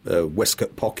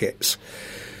waistcoat pockets,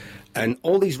 and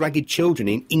all these ragged children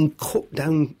in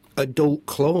cut-down adult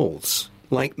clothes,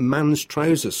 like man's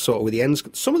trousers, sort of with the ends,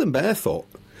 some of them barefoot.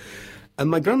 And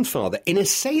my grandfather in a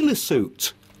sailor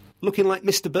suit, looking like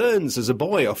Mr. Burns as a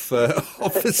boy off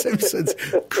The Simpsons.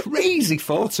 Crazy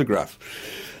photograph.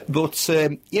 But,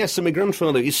 so my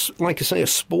grandfather is, like I say, a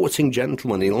sporting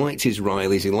gentleman. He liked his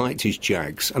Rileys, he liked his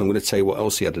Jags, and I'm going to tell you what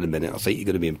else he had in a minute. I think you're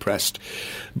going to be impressed.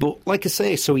 But, like I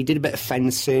say, so he did a bit of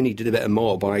fencing, he did a bit of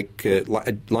motorbike,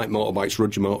 like motorbikes,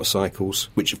 Rudge motorcycles,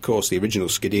 which, of course, the original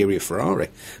Scuderia Ferrari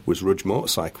was Rudge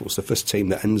motorcycles. The first team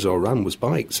that Enzo ran was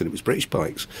bikes, and it was British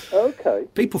bikes. Okay.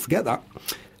 People forget that.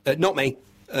 Not me.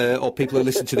 Or people who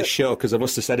listen to the show, because I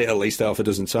must have said it at least half a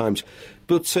dozen times.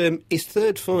 But his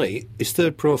third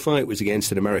pro fight was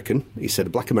against an American. He said, a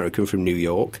black American from New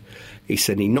York. He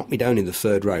said, he knocked me down in the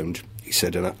third round. He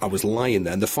said, and I was lying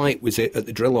there. And the fight was at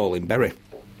the drill hall in Bury.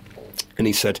 And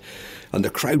he said, and the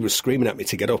crowd was screaming at me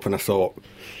to get up, and I thought,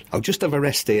 I'll just have a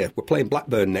rest here. We're playing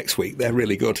Blackburn next week. They're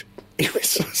really good. He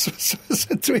was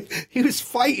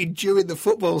fighting during the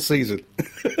football season.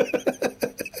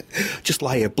 Just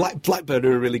lie here. Blackburn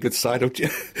are a really good side.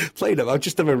 Playing them. I'll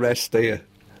just have a rest here.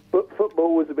 But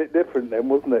football was a bit different then,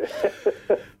 wasn't it?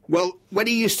 Well, when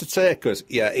he used to take us,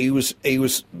 he was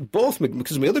both,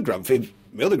 because my other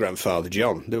grandfather,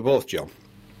 John, they were both John.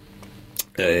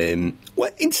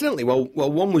 Incidentally,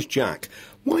 one was Jack.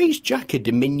 Why is Jack a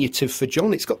diminutive for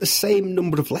John? It's got the same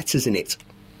number of letters in it.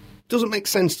 Doesn't make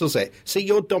sense, does it? See,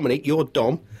 you're Dominic, you're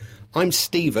Dom. I'm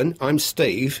Stephen, I'm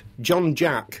Steve. John,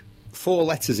 Jack. 4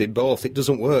 letters in both. It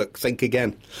doesn't work. Think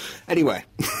again. Anyway.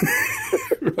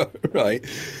 Right.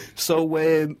 So,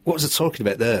 what was I talking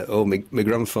about there? Oh, my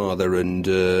grandfather and...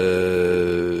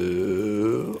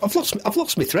 I've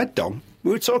lost my thread, Dom.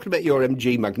 We were talking about your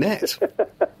MG Magnet.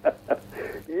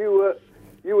 You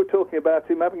were talking about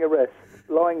him having a rest,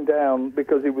 lying down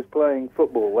because he was playing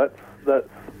football. That's...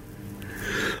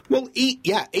 Well,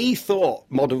 he thought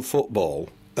modern football...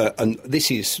 and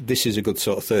this is a good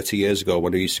sort of 30 years ago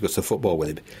when I used to go to football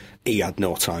with him. He had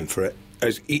no time for it.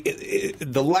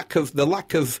 The lack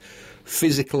of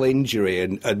physical injury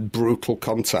and brutal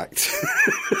contact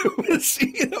was,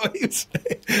 he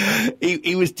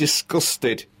was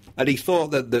disgusted, and he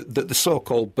thought that the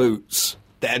so-called boots,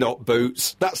 they're not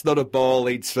boots. That's not a ball,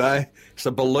 he'd say. It's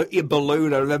a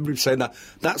balloon. I remember him saying that.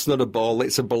 That's not a ball,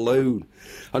 it's a balloon.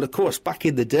 And of course, back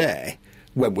in the day,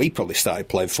 when we probably started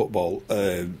playing football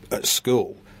at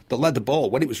school, the leather ball,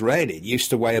 when it was raining, used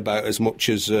to weigh about as much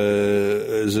as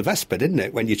a Vespa, didn't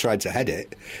it, when you tried to head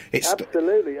it?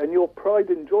 Absolutely, and your pride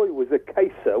and joy was a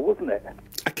Caser, wasn't it?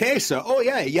 A Caser, oh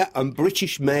yeah, and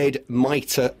British-made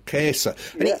mitre Caser.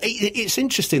 And yeah. It's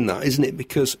interesting that, isn't it,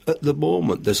 because at the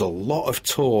moment there's a lot of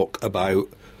talk about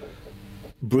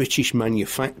British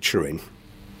manufacturing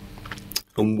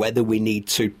and whether we need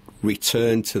to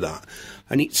return to that.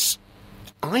 And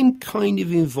I'm kind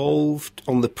of involved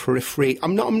on the periphery.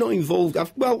 I'm not involved.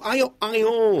 I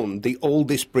own the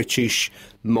oldest British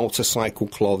motorcycle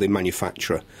clothing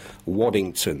manufacturer,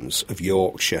 Waddington's of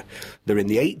Yorkshire. They're in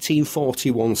the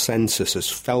 1841 census as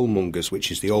fellmongers,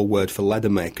 which is the old word for leather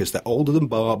makers. They're older than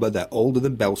Barber, they're older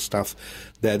than Belstaff.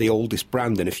 They're the oldest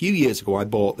brand. And a few years ago I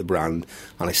bought the brand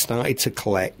and I started to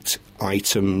collect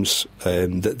items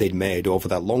that they'd made over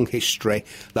that long history.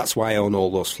 That's why I own all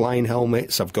those flying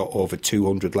helmets. I've got over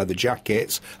 200 leather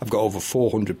jackets. I've got over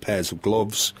 400 pairs of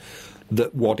gloves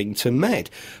that Waddington made.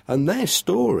 And their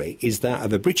story is that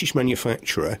of a British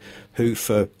manufacturer who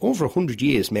for over 100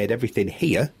 years made everything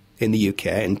here in the UK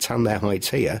and tan their hides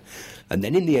here, and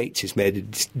then in the 80s made a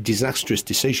disastrous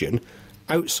decision,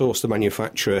 outsourced the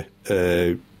manufacture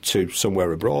to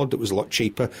somewhere abroad that was a lot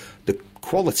cheaper. The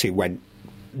quality went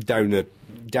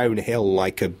downhill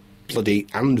like a bloody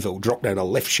anvil, dropped down a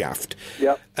lift shaft,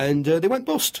 and they went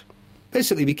bust.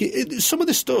 Basically, because some of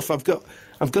the stuff I've got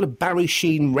a Barry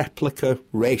Sheen replica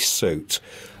race suit,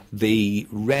 the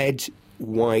red,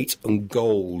 white, and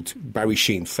gold Barry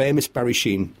Sheen, famous Barry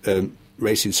Sheen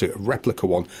racing suit, a replica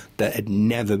one that had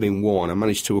never been worn. I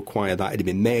managed to acquire that. It had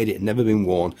been made, it had never been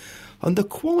worn. And the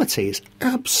quality is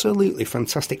absolutely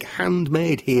fantastic,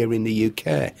 handmade here in the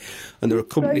UK. And there are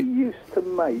companies... They used to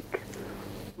make...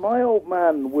 My old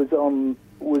man was on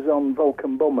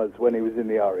Vulcan bombers when he was in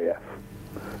the RAF.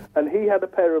 And he had a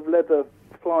pair of leather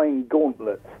flying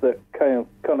gauntlets that kind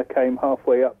of came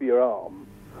halfway up your arm.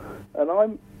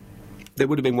 And They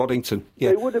would have been Waddington,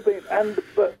 yeah. They would have been,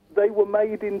 but they were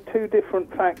made in two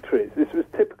different factories. This was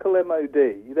typical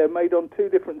MOD. They're made on two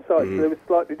different sites, so they were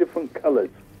slightly different colours.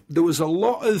 There was a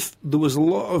lot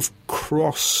of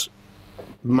cross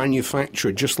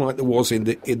manufacture, just like there was in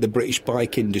the British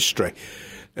bike industry.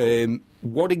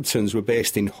 Waddingtons were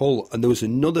based in Hull, and there was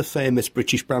another famous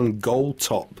British brand, Gold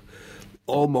Top,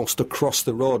 almost across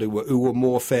the road, who were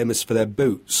more famous for their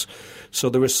boots. So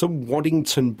there are some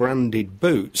Waddington branded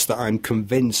boots that I'm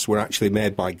convinced were actually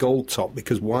made by Gold Top,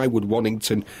 because why would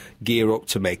Waddington gear up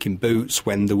to making boots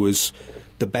when there was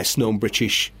the best known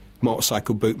British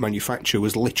motorcycle boot manufacturer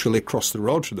was literally across the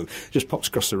road from them? Just popped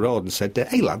across the road and said,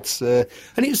 hey lads, and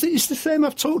it's the same.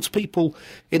 I've talked to people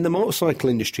in the motorcycle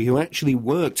industry who actually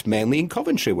worked mainly in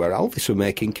Coventry, where Alvis were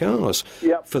making cars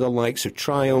for the likes of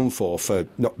Triumph, or for,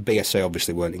 not BSA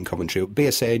obviously weren't in Coventry, but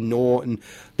BSA, Norton,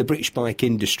 the British bike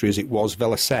industry as it was,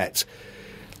 Velocette,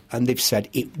 and they've said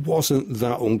it wasn't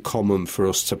that uncommon for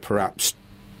us to perhaps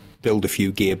build a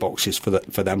few gearboxes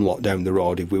for them lot down the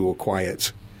road if we were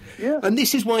quiet. Yeah. And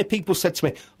this is why people said to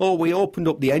me, oh, we opened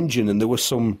up the engine and there were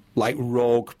some, like,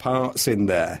 rogue parts in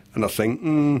there. And I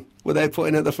think, were they put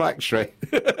in at the factory?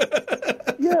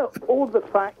 Yeah, or the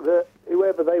fact that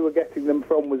whoever they were getting them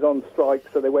from was on strike,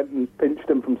 so they went and pinched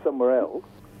them from somewhere else.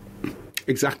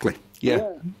 Exactly,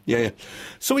 yeah.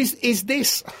 So is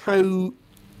this how,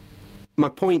 my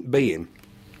point being,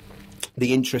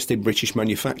 the interest in British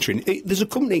manufacturing? There's a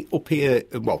company up here,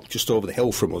 well, just over the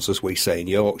hill from us, as we say, in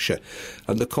Yorkshire,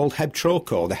 and they're called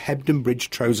Hebtroco, the Hebden Bridge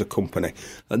Trouser Company,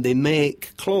 and they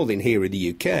make clothing here in the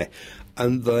UK.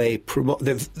 And they promote.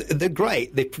 They're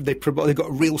great. They've got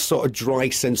a real sort of dry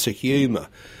sense of humour,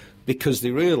 because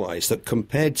they realise that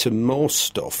compared to most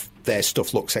stuff, their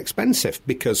stuff looks expensive,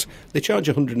 because they charge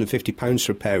 £150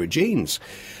 for a pair of jeans.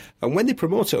 And when they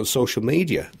promote it on social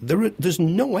media, there's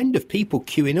no end of people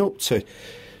queuing up to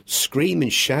scream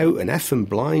and shout and F and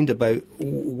blind about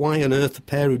why on earth a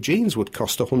pair of jeans would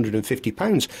cost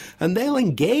 £150. And they'll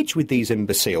engage with these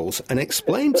imbeciles and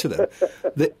explain to them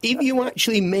that if you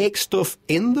actually make stuff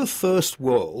in the first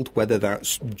world, whether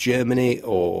that's Germany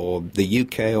or the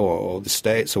UK or the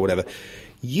States or whatever,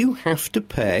 you have to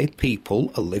pay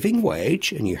people a living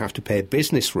wage, and you have to pay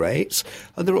business rates,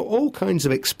 and there are all kinds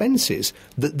of expenses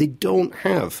that they don't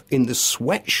have in the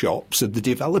sweatshops of the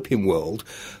developing world,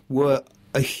 where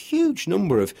a huge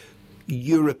number of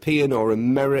European or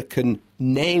American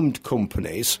named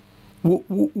companies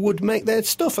would make their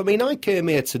stuff. I mean, I came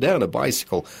here today on a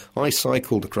bicycle. I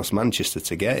cycled across Manchester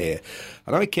to get here,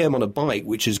 and I came on a bike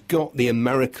which has got the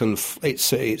American...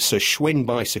 It's a Schwinn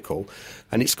bicycle,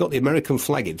 and it's got the American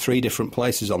flag in 3 different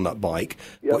places on that bike.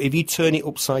 Yep. But if you turn it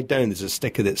upside down, there's a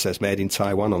sticker that says "Made in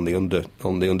Taiwan" on the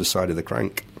underside of the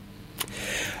crank.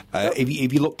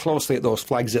 If you look closely at those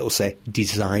flags, it'll say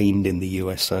 "Designed in the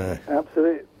USA."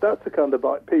 Absolutely. That's the kind of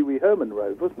bike Pee Wee Herman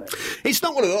rode, wasn't it? It's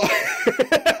not one of those.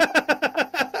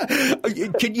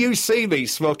 Can you see me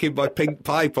smoking my pink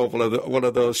pipe off one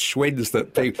of those Schwinns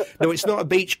that people... No, it's not a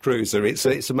beach cruiser.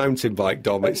 It's a mountain bike,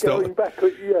 Dom. It's going back,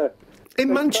 yeah.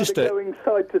 In Manchester, kind of going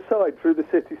side to side through the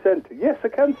city centre. Yes, I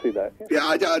can see that. Yeah,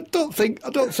 I don't think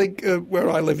where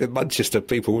I live in Manchester,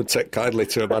 people would take kindly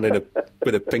to a man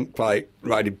with a pink pipe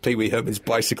riding Pee Wee Herman's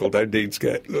bicycle down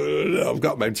Deansgate. I've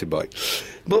got a mountain bike.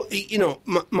 But you know,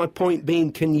 my point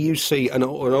being, can you see? And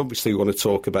obviously, we want to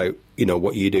talk about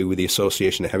what you do with the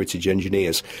Association of Heritage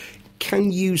Engineers.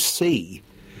 Can you see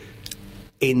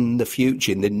in the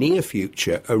future, in the near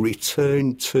future, a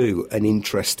return to an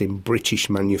interest in British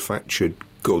manufactured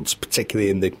goods, particularly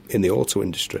in the auto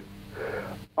industry?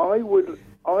 I would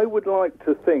like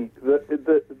to think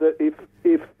that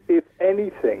if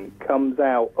anything comes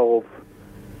out of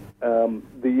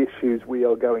the issues we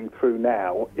are going through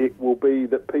now, it will be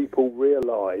that people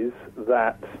realise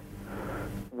that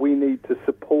we need to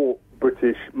support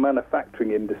British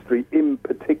manufacturing industry in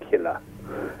particular.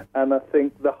 And I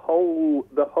think the whole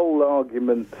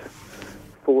argument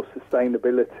for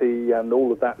sustainability and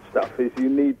all of that stuff is you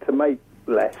need to make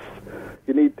less,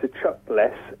 you need to chuck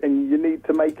less, and you need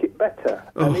to make it better.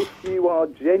 And if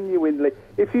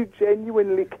you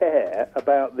genuinely care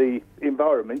about the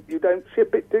environment, you don't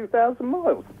ship it 2,000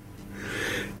 miles.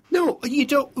 No, you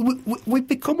don't. We've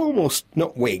become almost,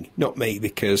 not me,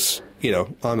 because, you know,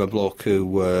 I'm a bloke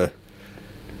who...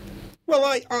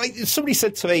 somebody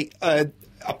said to me, I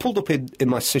pulled up in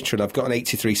my Citroen. I've got an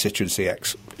 83 Citroen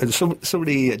CX. And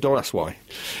somebody, don't ask why,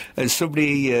 and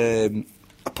somebody,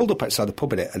 I pulled up outside the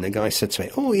pub in it, and the guy said to me,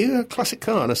 "Oh, you got a classic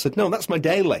car?" And I said, "No, that's my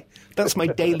daily. That's my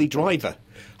daily driver.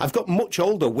 I've got much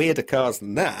older, weirder cars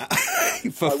than that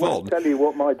for fun." I won't tell you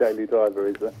what my daily driver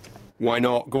is, then. Why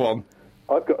not? Go on.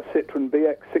 I've got a Citroen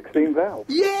BX 16 valve.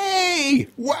 Yay!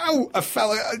 Wow, a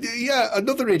fella,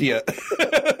 another idiot.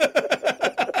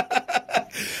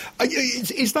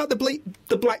 Is that the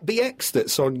black BX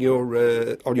that's on your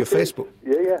Facebook?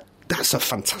 Yeah. That's a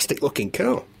fantastic looking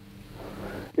car.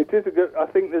 It is a good. I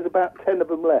think there's about 10 of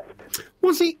them left.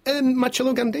 Was it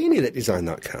Marcello Gandini that designed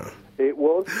that car? It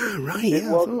was. Oh, right. It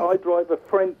was. I drive a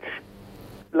French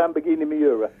Lamborghini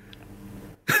Miura.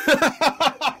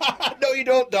 No, you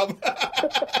don't, Dom.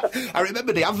 I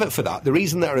remember the advert for that. The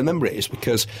reason that I remember it is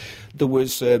because there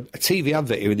was a TV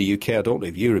advert here in the UK. I don't know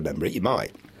if you remember it. You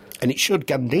might. And it showed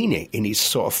Gandini in his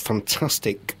sort of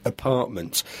fantastic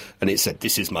apartment, and it said,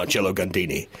 "This is Marcello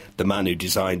Gandini, the man who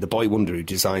designed, the boy wonder who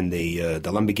designed the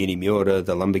Lamborghini Miura,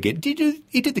 the Lamborghini."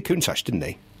 He did the Countach, didn't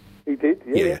he? He did,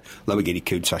 yeah. Lamborghini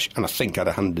Countach, and I think had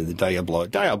a hand in the Diablo.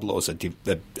 Diablo's a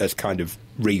kind of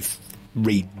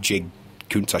rejigged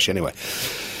Countach anyway.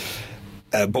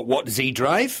 But what does he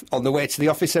drive on the way to the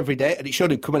office every day? And it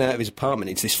showed him coming out of his apartment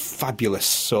into this fabulous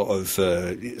sort of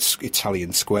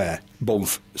Italian square,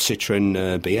 Bonf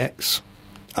Citroen BX.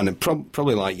 And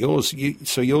probably like yours.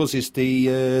 So yours is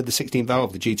the 16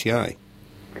 valve, the GTI.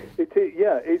 It is,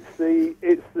 yeah. It's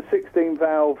the 16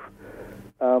 valve.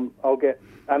 I'll get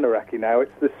Anaraki now.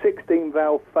 It's the 16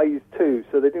 valve Phase 2.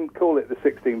 So they didn't call it the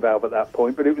 16 valve at that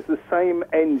point, but it was the same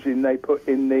engine they put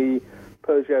in the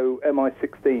Peugeot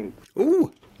MI16.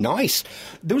 Ooh, nice.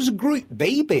 There was a Group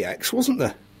B BX, wasn't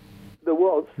there? There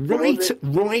was.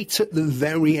 Right at the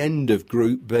very end of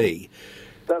Group B.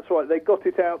 That's right. They got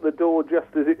it out the door just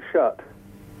as it shut.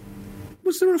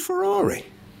 Was there a Ferrari?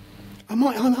 Am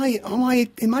I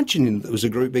imagining there was a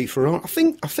Group B Ferrari? I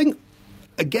think.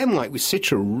 Again, like with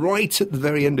Citroen, right at the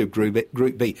very end of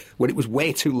Group B, when it was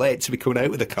way too late to be coming out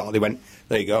with a car, they went,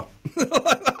 "There you go."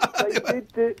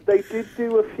 They did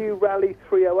do a few Rally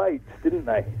 308s, didn't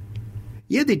they?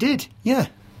 Yeah, they did, yeah.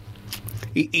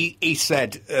 He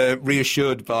said,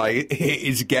 reassured by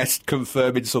his guest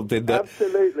confirming something that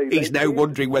absolutely. He's now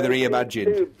wondering whether he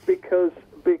imagined. Because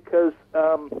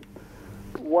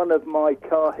one of my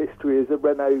car history is a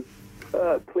Renault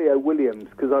Clio Williams,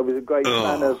 because I was a great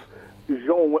fan of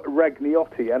Jean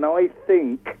Ragniotti, and I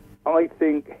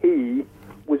think he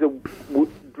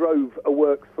drove a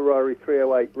works Ferrari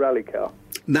 308 rally car.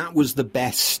 That was the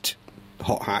best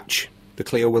hot hatch, the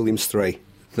Clio Williams 3.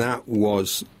 That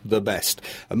was the best.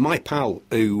 And my pal,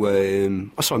 who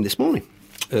I saw him this morning,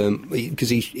 because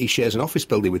he shares an office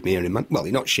building with me here in well,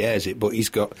 he not shares it, but he's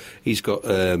got his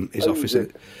office.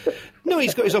 No,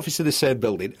 he's got his office in the same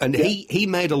building, and he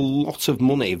made a lot of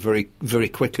money very, very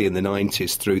quickly in the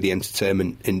 90s through the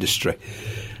entertainment industry.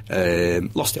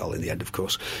 Lost it all in the end, of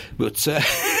course. But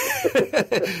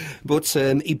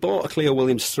he bought a Clio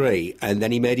Williams 3, and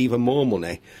then he made even more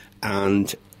money,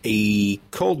 and he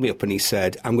called me up and he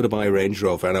said, "I'm going to buy a Range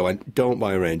Rover." And I went, "Don't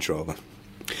buy a Range Rover."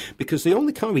 Because the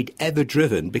only car he'd ever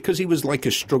driven, because he was like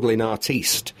a struggling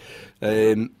artiste,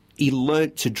 he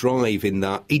learnt to drive in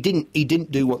that. He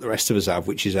didn't do what the rest of us have,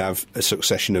 which is have a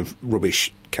succession of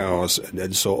rubbish cars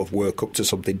and sort of work up to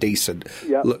something decent.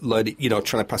 Yeah. Learn it,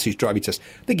 trying to pass his driving test.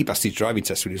 I think he passed his driving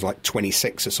test when he was like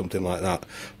 26 or something like that,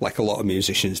 like a lot of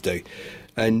musicians do.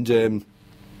 And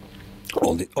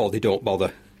or they don't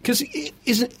bother. Because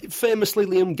isn't famously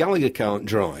Liam Gallagher can't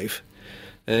drive,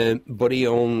 but he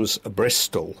owns a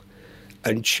Bristol.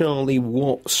 And Charlie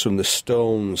Watts from the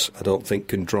Stones, I don't think,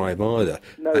 can drive either.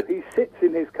 No, he sits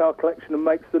in his car collection and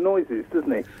makes the noises,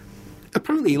 doesn't he?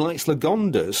 Apparently he likes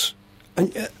Lagondas.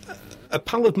 And a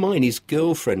pal of mine, his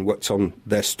girlfriend, worked on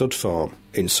their stud farm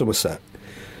in Somerset.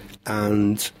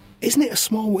 And isn't it a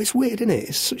small world? It's weird, isn't it?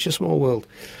 It's such a small world.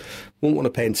 Won't want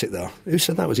to paint it, though. Who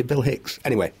said that? Was it Bill Hicks?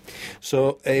 Anyway,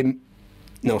 so...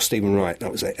 no, Stephen Wright,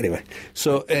 that was it. Anyway,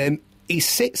 so... he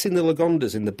sits in the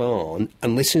Lagondas in the barn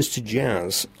and listens to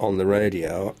jazz on the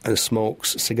radio and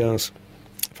smokes cigars,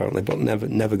 apparently, but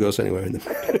never goes anywhere in them.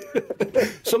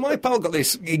 So my pal got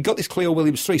this Clio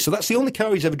Williams 3, so that's the only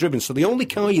car he's ever driven. So the only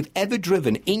car you've ever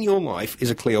driven in your life is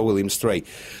a Clio Williams 3.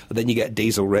 And then you get a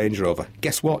diesel Range Rover.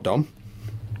 Guess what, Dom?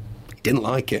 Didn't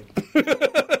like it.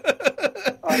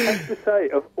 I have to say,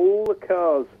 of all the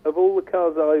cars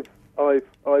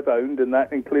I've owned, and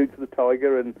that includes the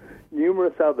Tiger and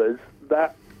numerous others,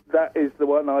 that is the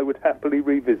one I would happily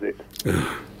revisit.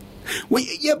 Well,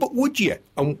 yeah, but would you?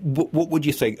 And what would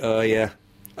you think? Oh, yeah,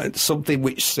 something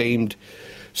which seemed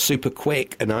super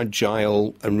quick and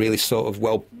agile and really sort of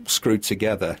well screwed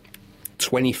together.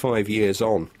 25 years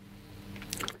on,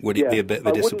 would it be a bit of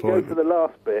a disappointment? I wouldn't go for the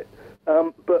last bit.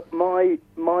 But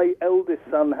my eldest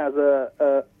son has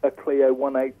a Clio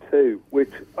 182,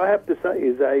 which I have to say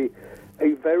is a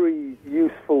very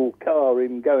useful car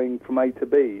in going from A to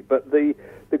B. But the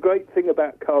great thing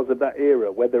about cars of that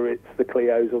era, whether it's the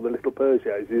Clios or the little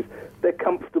Peugeots, is they're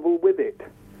comfortable with it.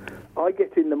 I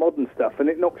get in the modern stuff and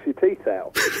it knocks your teeth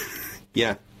out.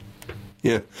 Yeah.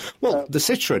 Well, the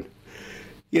Citroen,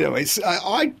 it's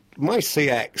my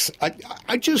CX.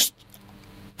 I just,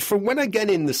 from when I get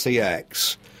in the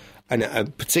CX,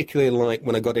 and particularly like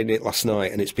when I got in it last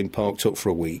night and it's been parked up for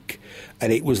a week,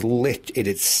 and it was it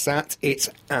had sat its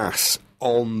ass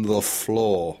on the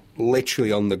floor,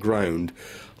 literally on the ground,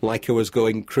 like I was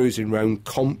cruising around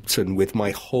Compton with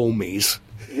my homies.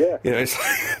 Yeah. It's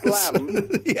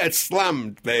slammed. Yeah,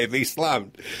 slammed, baby,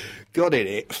 slammed. Got in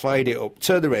it, fired it up,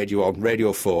 turned the radio on,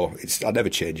 Radio 4. I never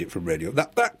change it from radio.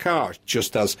 That car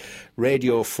just has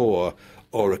Radio 4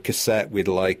 or a cassette with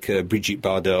Brigitte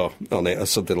Bardot on it or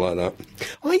something like that.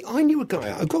 I knew a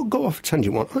guy, I've got to go off a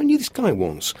tangent one. I knew this guy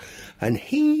once, and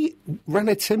he ran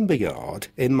a timber yard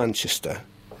in Manchester,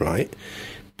 right?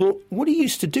 But what he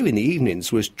used to do in the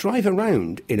evenings was drive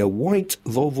around in a white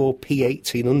Volvo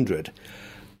P1800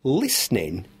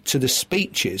 listening to the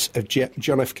speeches of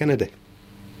John F. Kennedy.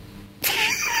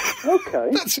 Okay.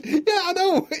 I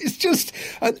know. It's just,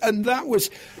 and that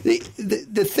was the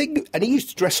thing. And he used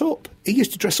to dress up. He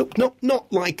used to dress up,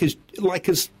 not like as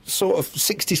sort of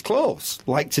 60s clothes,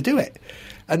 like to do it.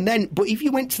 And then, but if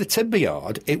you went to the timber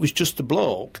yard, it was just a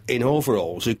bloke in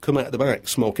overalls who'd come out of the back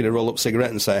smoking a roll-up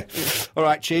cigarette and say, "All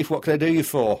right, Chief, what can I do you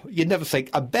for?" You'd never think,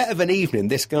 I bet of an evening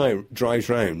this guy drives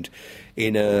round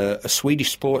in a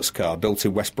Swedish sports car built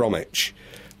in West Bromwich,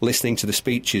 listening to the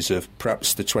speeches of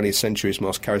perhaps the 20th century's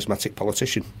most charismatic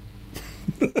politician.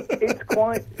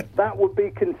 That would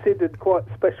be considered quite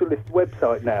a specialist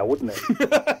website now, wouldn't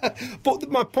it? But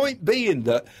my point being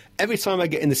that every time I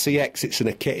get in the CX,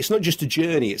 it's not just a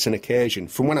journey, it's an occasion.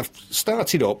 From when I've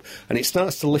started up and it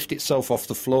starts to lift itself off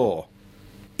the floor,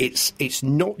 it's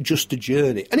not just a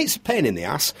journey. And it's a pain in the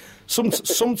ass.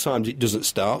 Sometimes it doesn't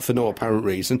start for no apparent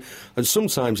reason, and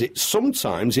sometimes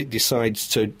it decides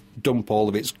to dump all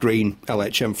of its green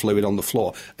LHM fluid on the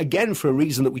floor, again for a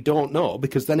reason that we don't know,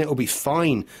 because then it'll be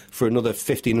fine for another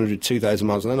 1,500, 2,000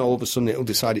 miles, and then all of a sudden it'll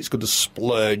decide it's going to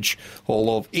splurge all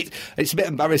over. It's a bit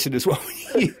embarrassing as well.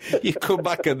 You come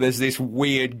back and there's this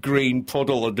weird green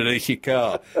puddle underneath your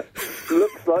car.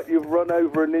 Looks like you've run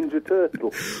over a Ninja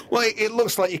Turtle. Well, it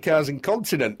looks like your car's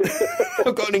incontinent.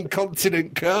 I've got an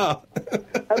incontinent car.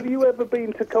 Have you ever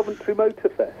been to Coventry Motor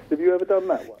Fest? Have you ever done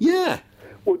that one? Yeah.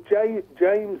 Well,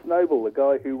 James Noble, the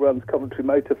guy who runs Coventry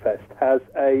Motor Fest, has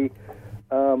a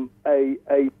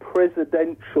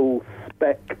presidential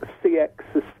spec CX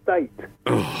estate.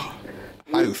 Oh,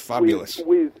 how fabulous!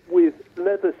 With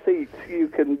leather seats you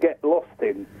can get lost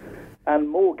in, and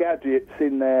more gadgets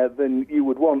in there than you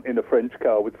would want in a French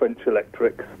car with French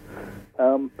electrics.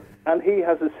 And he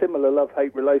has a similar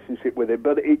love-hate relationship with it,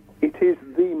 but it is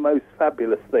the most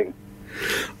fabulous thing.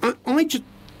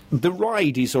 The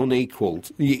ride is unequalled.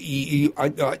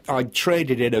 I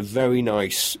traded in a very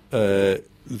nice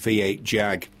V8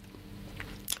 Jag,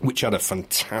 which had a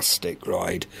fantastic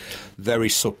ride, very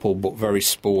supple but very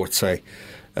sporty,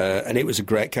 and it was a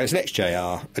great car. It's an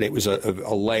XJR, and it was a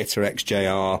later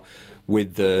XJR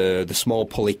with the small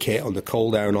pulley kit on the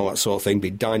cold air and all that sort of thing,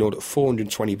 being dynoed at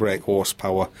 420 brake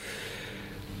horsepower.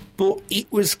 But it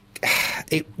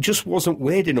just wasn't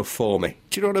weird enough for me.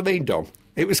 Do you know what I mean, Dom?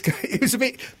 It was a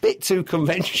bit too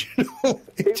conventional.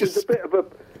 It was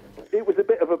a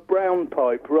bit of a brown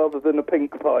pipe rather than a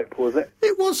pink pipe, was it?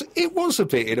 It was a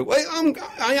bit in a way.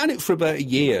 I had it for about a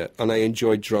year and I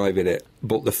enjoyed driving it.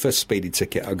 But the first speeding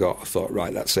ticket I got, I thought,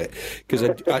 right, that's it, because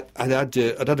I'd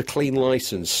had a clean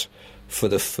licence for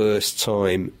the first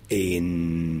time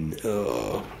in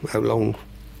how long?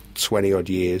 20 odd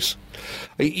years.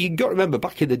 You've got to remember,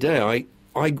 back in the day,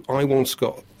 I once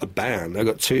got a ban.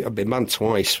 I've been banned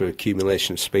twice for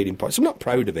accumulation of speeding points. I'm not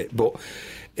proud of it, but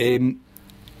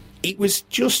it was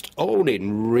just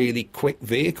owning really quick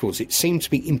vehicles. It seemed to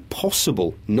be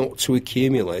impossible not to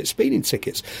accumulate speeding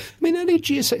tickets. I mean, I had a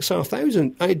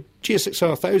GSX-R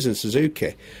 1000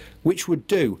 Suzuki, which would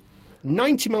do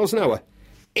 90 miles an hour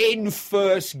in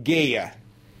first gear.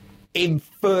 And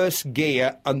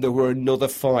there were another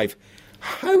 5.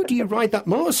 How do you ride that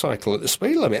motorcycle at the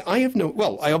speed limit? I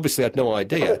obviously had no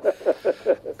idea.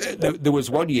 There was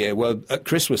one year where at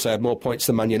Christmas I had more points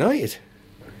than Man United.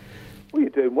 Well,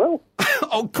 you're doing well.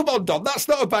 Oh, come on, Dom, that's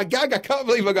not a bad gag. I can't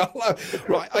believe I got...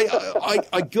 Right,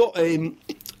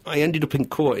 I ended up in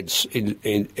court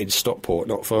in Stockport,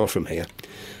 not far from here,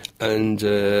 and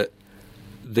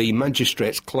the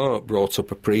magistrate's clerk brought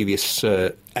up a previous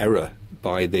error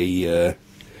by the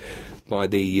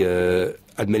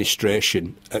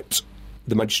administration at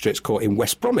the magistrates' court in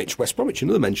West Bromwich.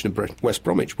 Another mention of West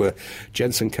Bromwich, where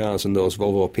Jensen cars and those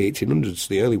Volvo P1800s,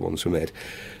 the early ones, were made.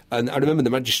 And I remember the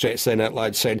magistrate saying out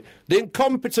loud, saying, "The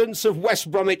incompetence of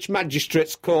West Bromwich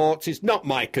Magistrates' Court is not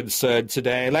my concern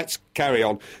today. Let's carry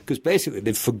on." Because basically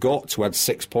they forgot to add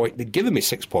 6 points. They'd given me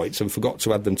 6 points and forgot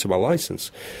to add them to my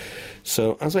licence.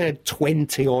 So as I had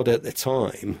 20 odd at the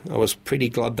time, I was pretty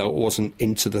glad that I wasn't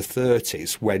into the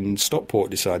 30s when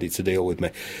Stockport decided to deal with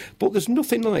me. But there's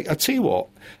nothing like... I tell you what,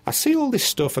 I see all this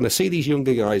stuff and I see these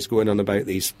younger guys going on about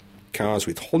these cars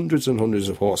with hundreds and hundreds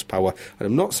of horsepower, and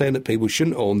I'm not saying that people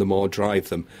shouldn't own them or drive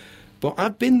them, but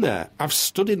I've been there. I've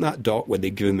stood in that dock when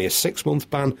they'd given me a 6-month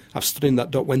ban. I've stood in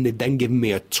that dock when they'd then given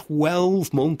me a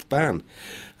 12-month ban.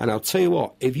 And I'll tell you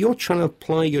what, if you're trying to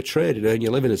apply your trade and earn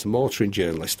your living as a motoring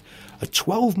journalist, a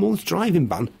 12-month driving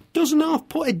ban doesn't half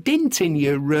put a dent in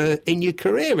your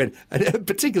career, and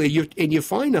particularly in your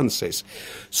finances.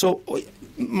 So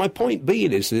my point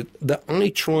being is that I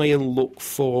try and look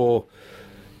for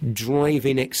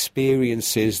driving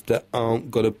experiences that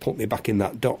aren't going to put me back in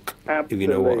that dock, Absolutely. If you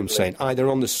know what I'm saying. Either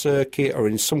on the circuit or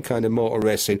in some kind of motor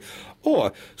racing,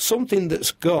 or something that's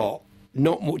got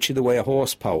not much in the way of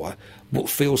horsepower, but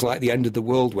feels like the end of the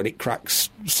world when it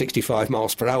cracks 65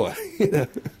 miles per hour. You know?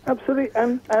 Absolutely.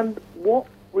 And what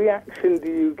reaction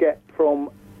do you get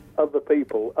from other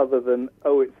people other than,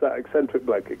 oh, it's that eccentric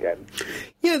bloke again?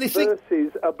 Yeah, they think...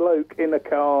 Versus a bloke in a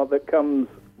car that comes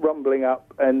rumbling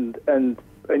up and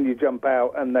you jump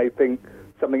out and they think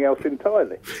something else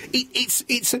entirely.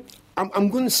 I'm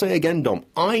going to say again, Dom,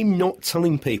 I'm not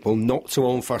telling people not to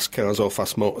own fast cars or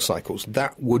fast motorcycles.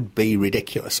 That would be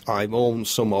ridiculous. I've owned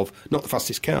some of, not the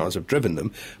fastest cars, I've driven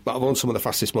them, but I've owned some of the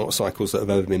fastest motorcycles that have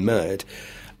ever been made,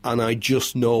 and I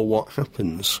just know what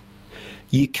happens.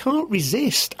 You can't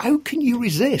resist. How can you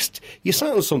resist? You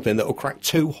sat on something that will crack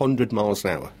 200 miles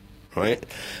an hour, right?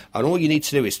 And all you need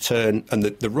to do is turn, and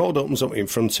the road opens up in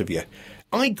front of you.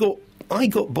 I got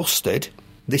busted.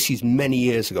 This is many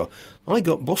years ago. I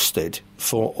got busted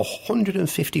for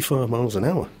 155 miles an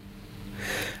hour.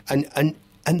 And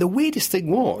the weirdest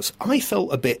thing was, I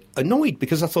felt a bit annoyed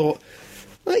because I thought,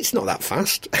 well, it's not that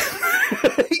fast.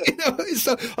 You know,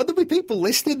 so there'll be people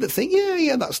listening that think,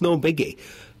 yeah, that's no biggie.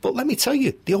 But let me tell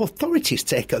you, the authorities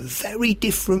take a very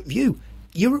different view.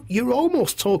 You're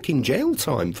almost talking jail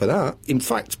time for that. In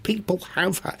fact, people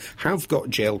have got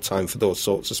jail time for those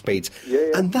sorts of speeds.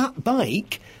 Yeah. And that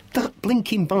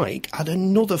blinking bike had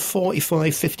another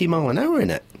 45, 50 mile an hour in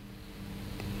it.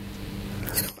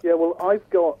 Yeah, well, I've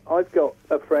got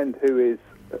a friend who is,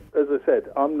 as I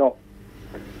said, I'm not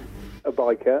a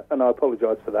biker, and I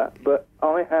apologise for that, but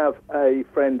I have a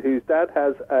friend whose dad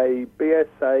has a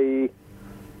BSA,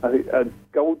 I think, a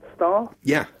Gold Star.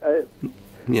 Yeah.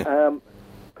 Yeah.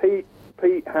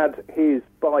 Pete had his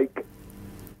bike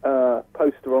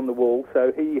poster on the wall,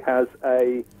 so he has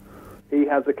a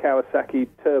Kawasaki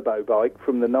turbo bike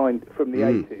from the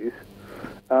 80s,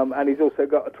 and he's also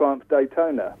got a Triumph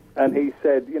Daytona. And he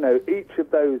said, you know, each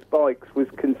of those bikes was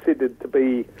considered to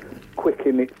be quick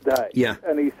in its day. Yeah.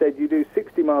 And he said, you do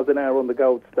 60 miles an hour on the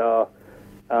Gold Star,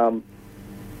 and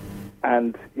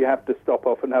you have to stop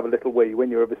off and have a little wee when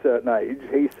you're of a certain age.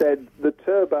 He said the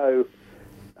turbo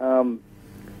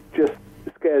just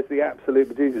scares the absolute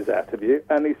bejesus out of you.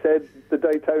 And he said the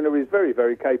Daytona is very,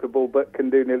 very capable, but can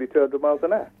do nearly 200 miles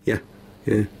an hour. Yeah.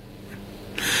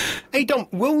 Hey, Dom,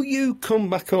 will you come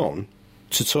back on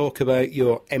to talk about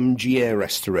your MGA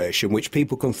restoration, which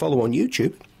people can follow on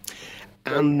YouTube?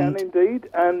 They can indeed,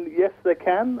 and yes, they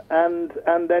can, and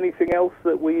anything else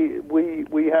that we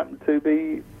happen to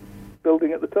be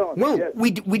building at the time. Well, yes.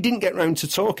 we didn't get round to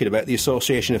talking about the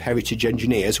Association of Heritage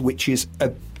Engineers, which is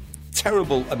a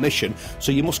terrible omission,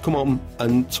 so you must come on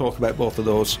and talk about both of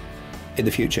those in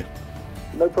the future.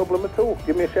 No problem at all.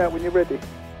 Give me a shout when you're ready.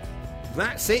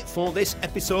 That's it for this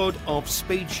episode of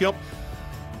Speed Shop.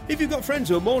 If you've got friends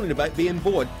who are moaning about being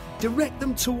bored, direct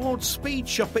them towards Speed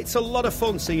Shop. It's a lot of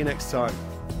fun. See you next time.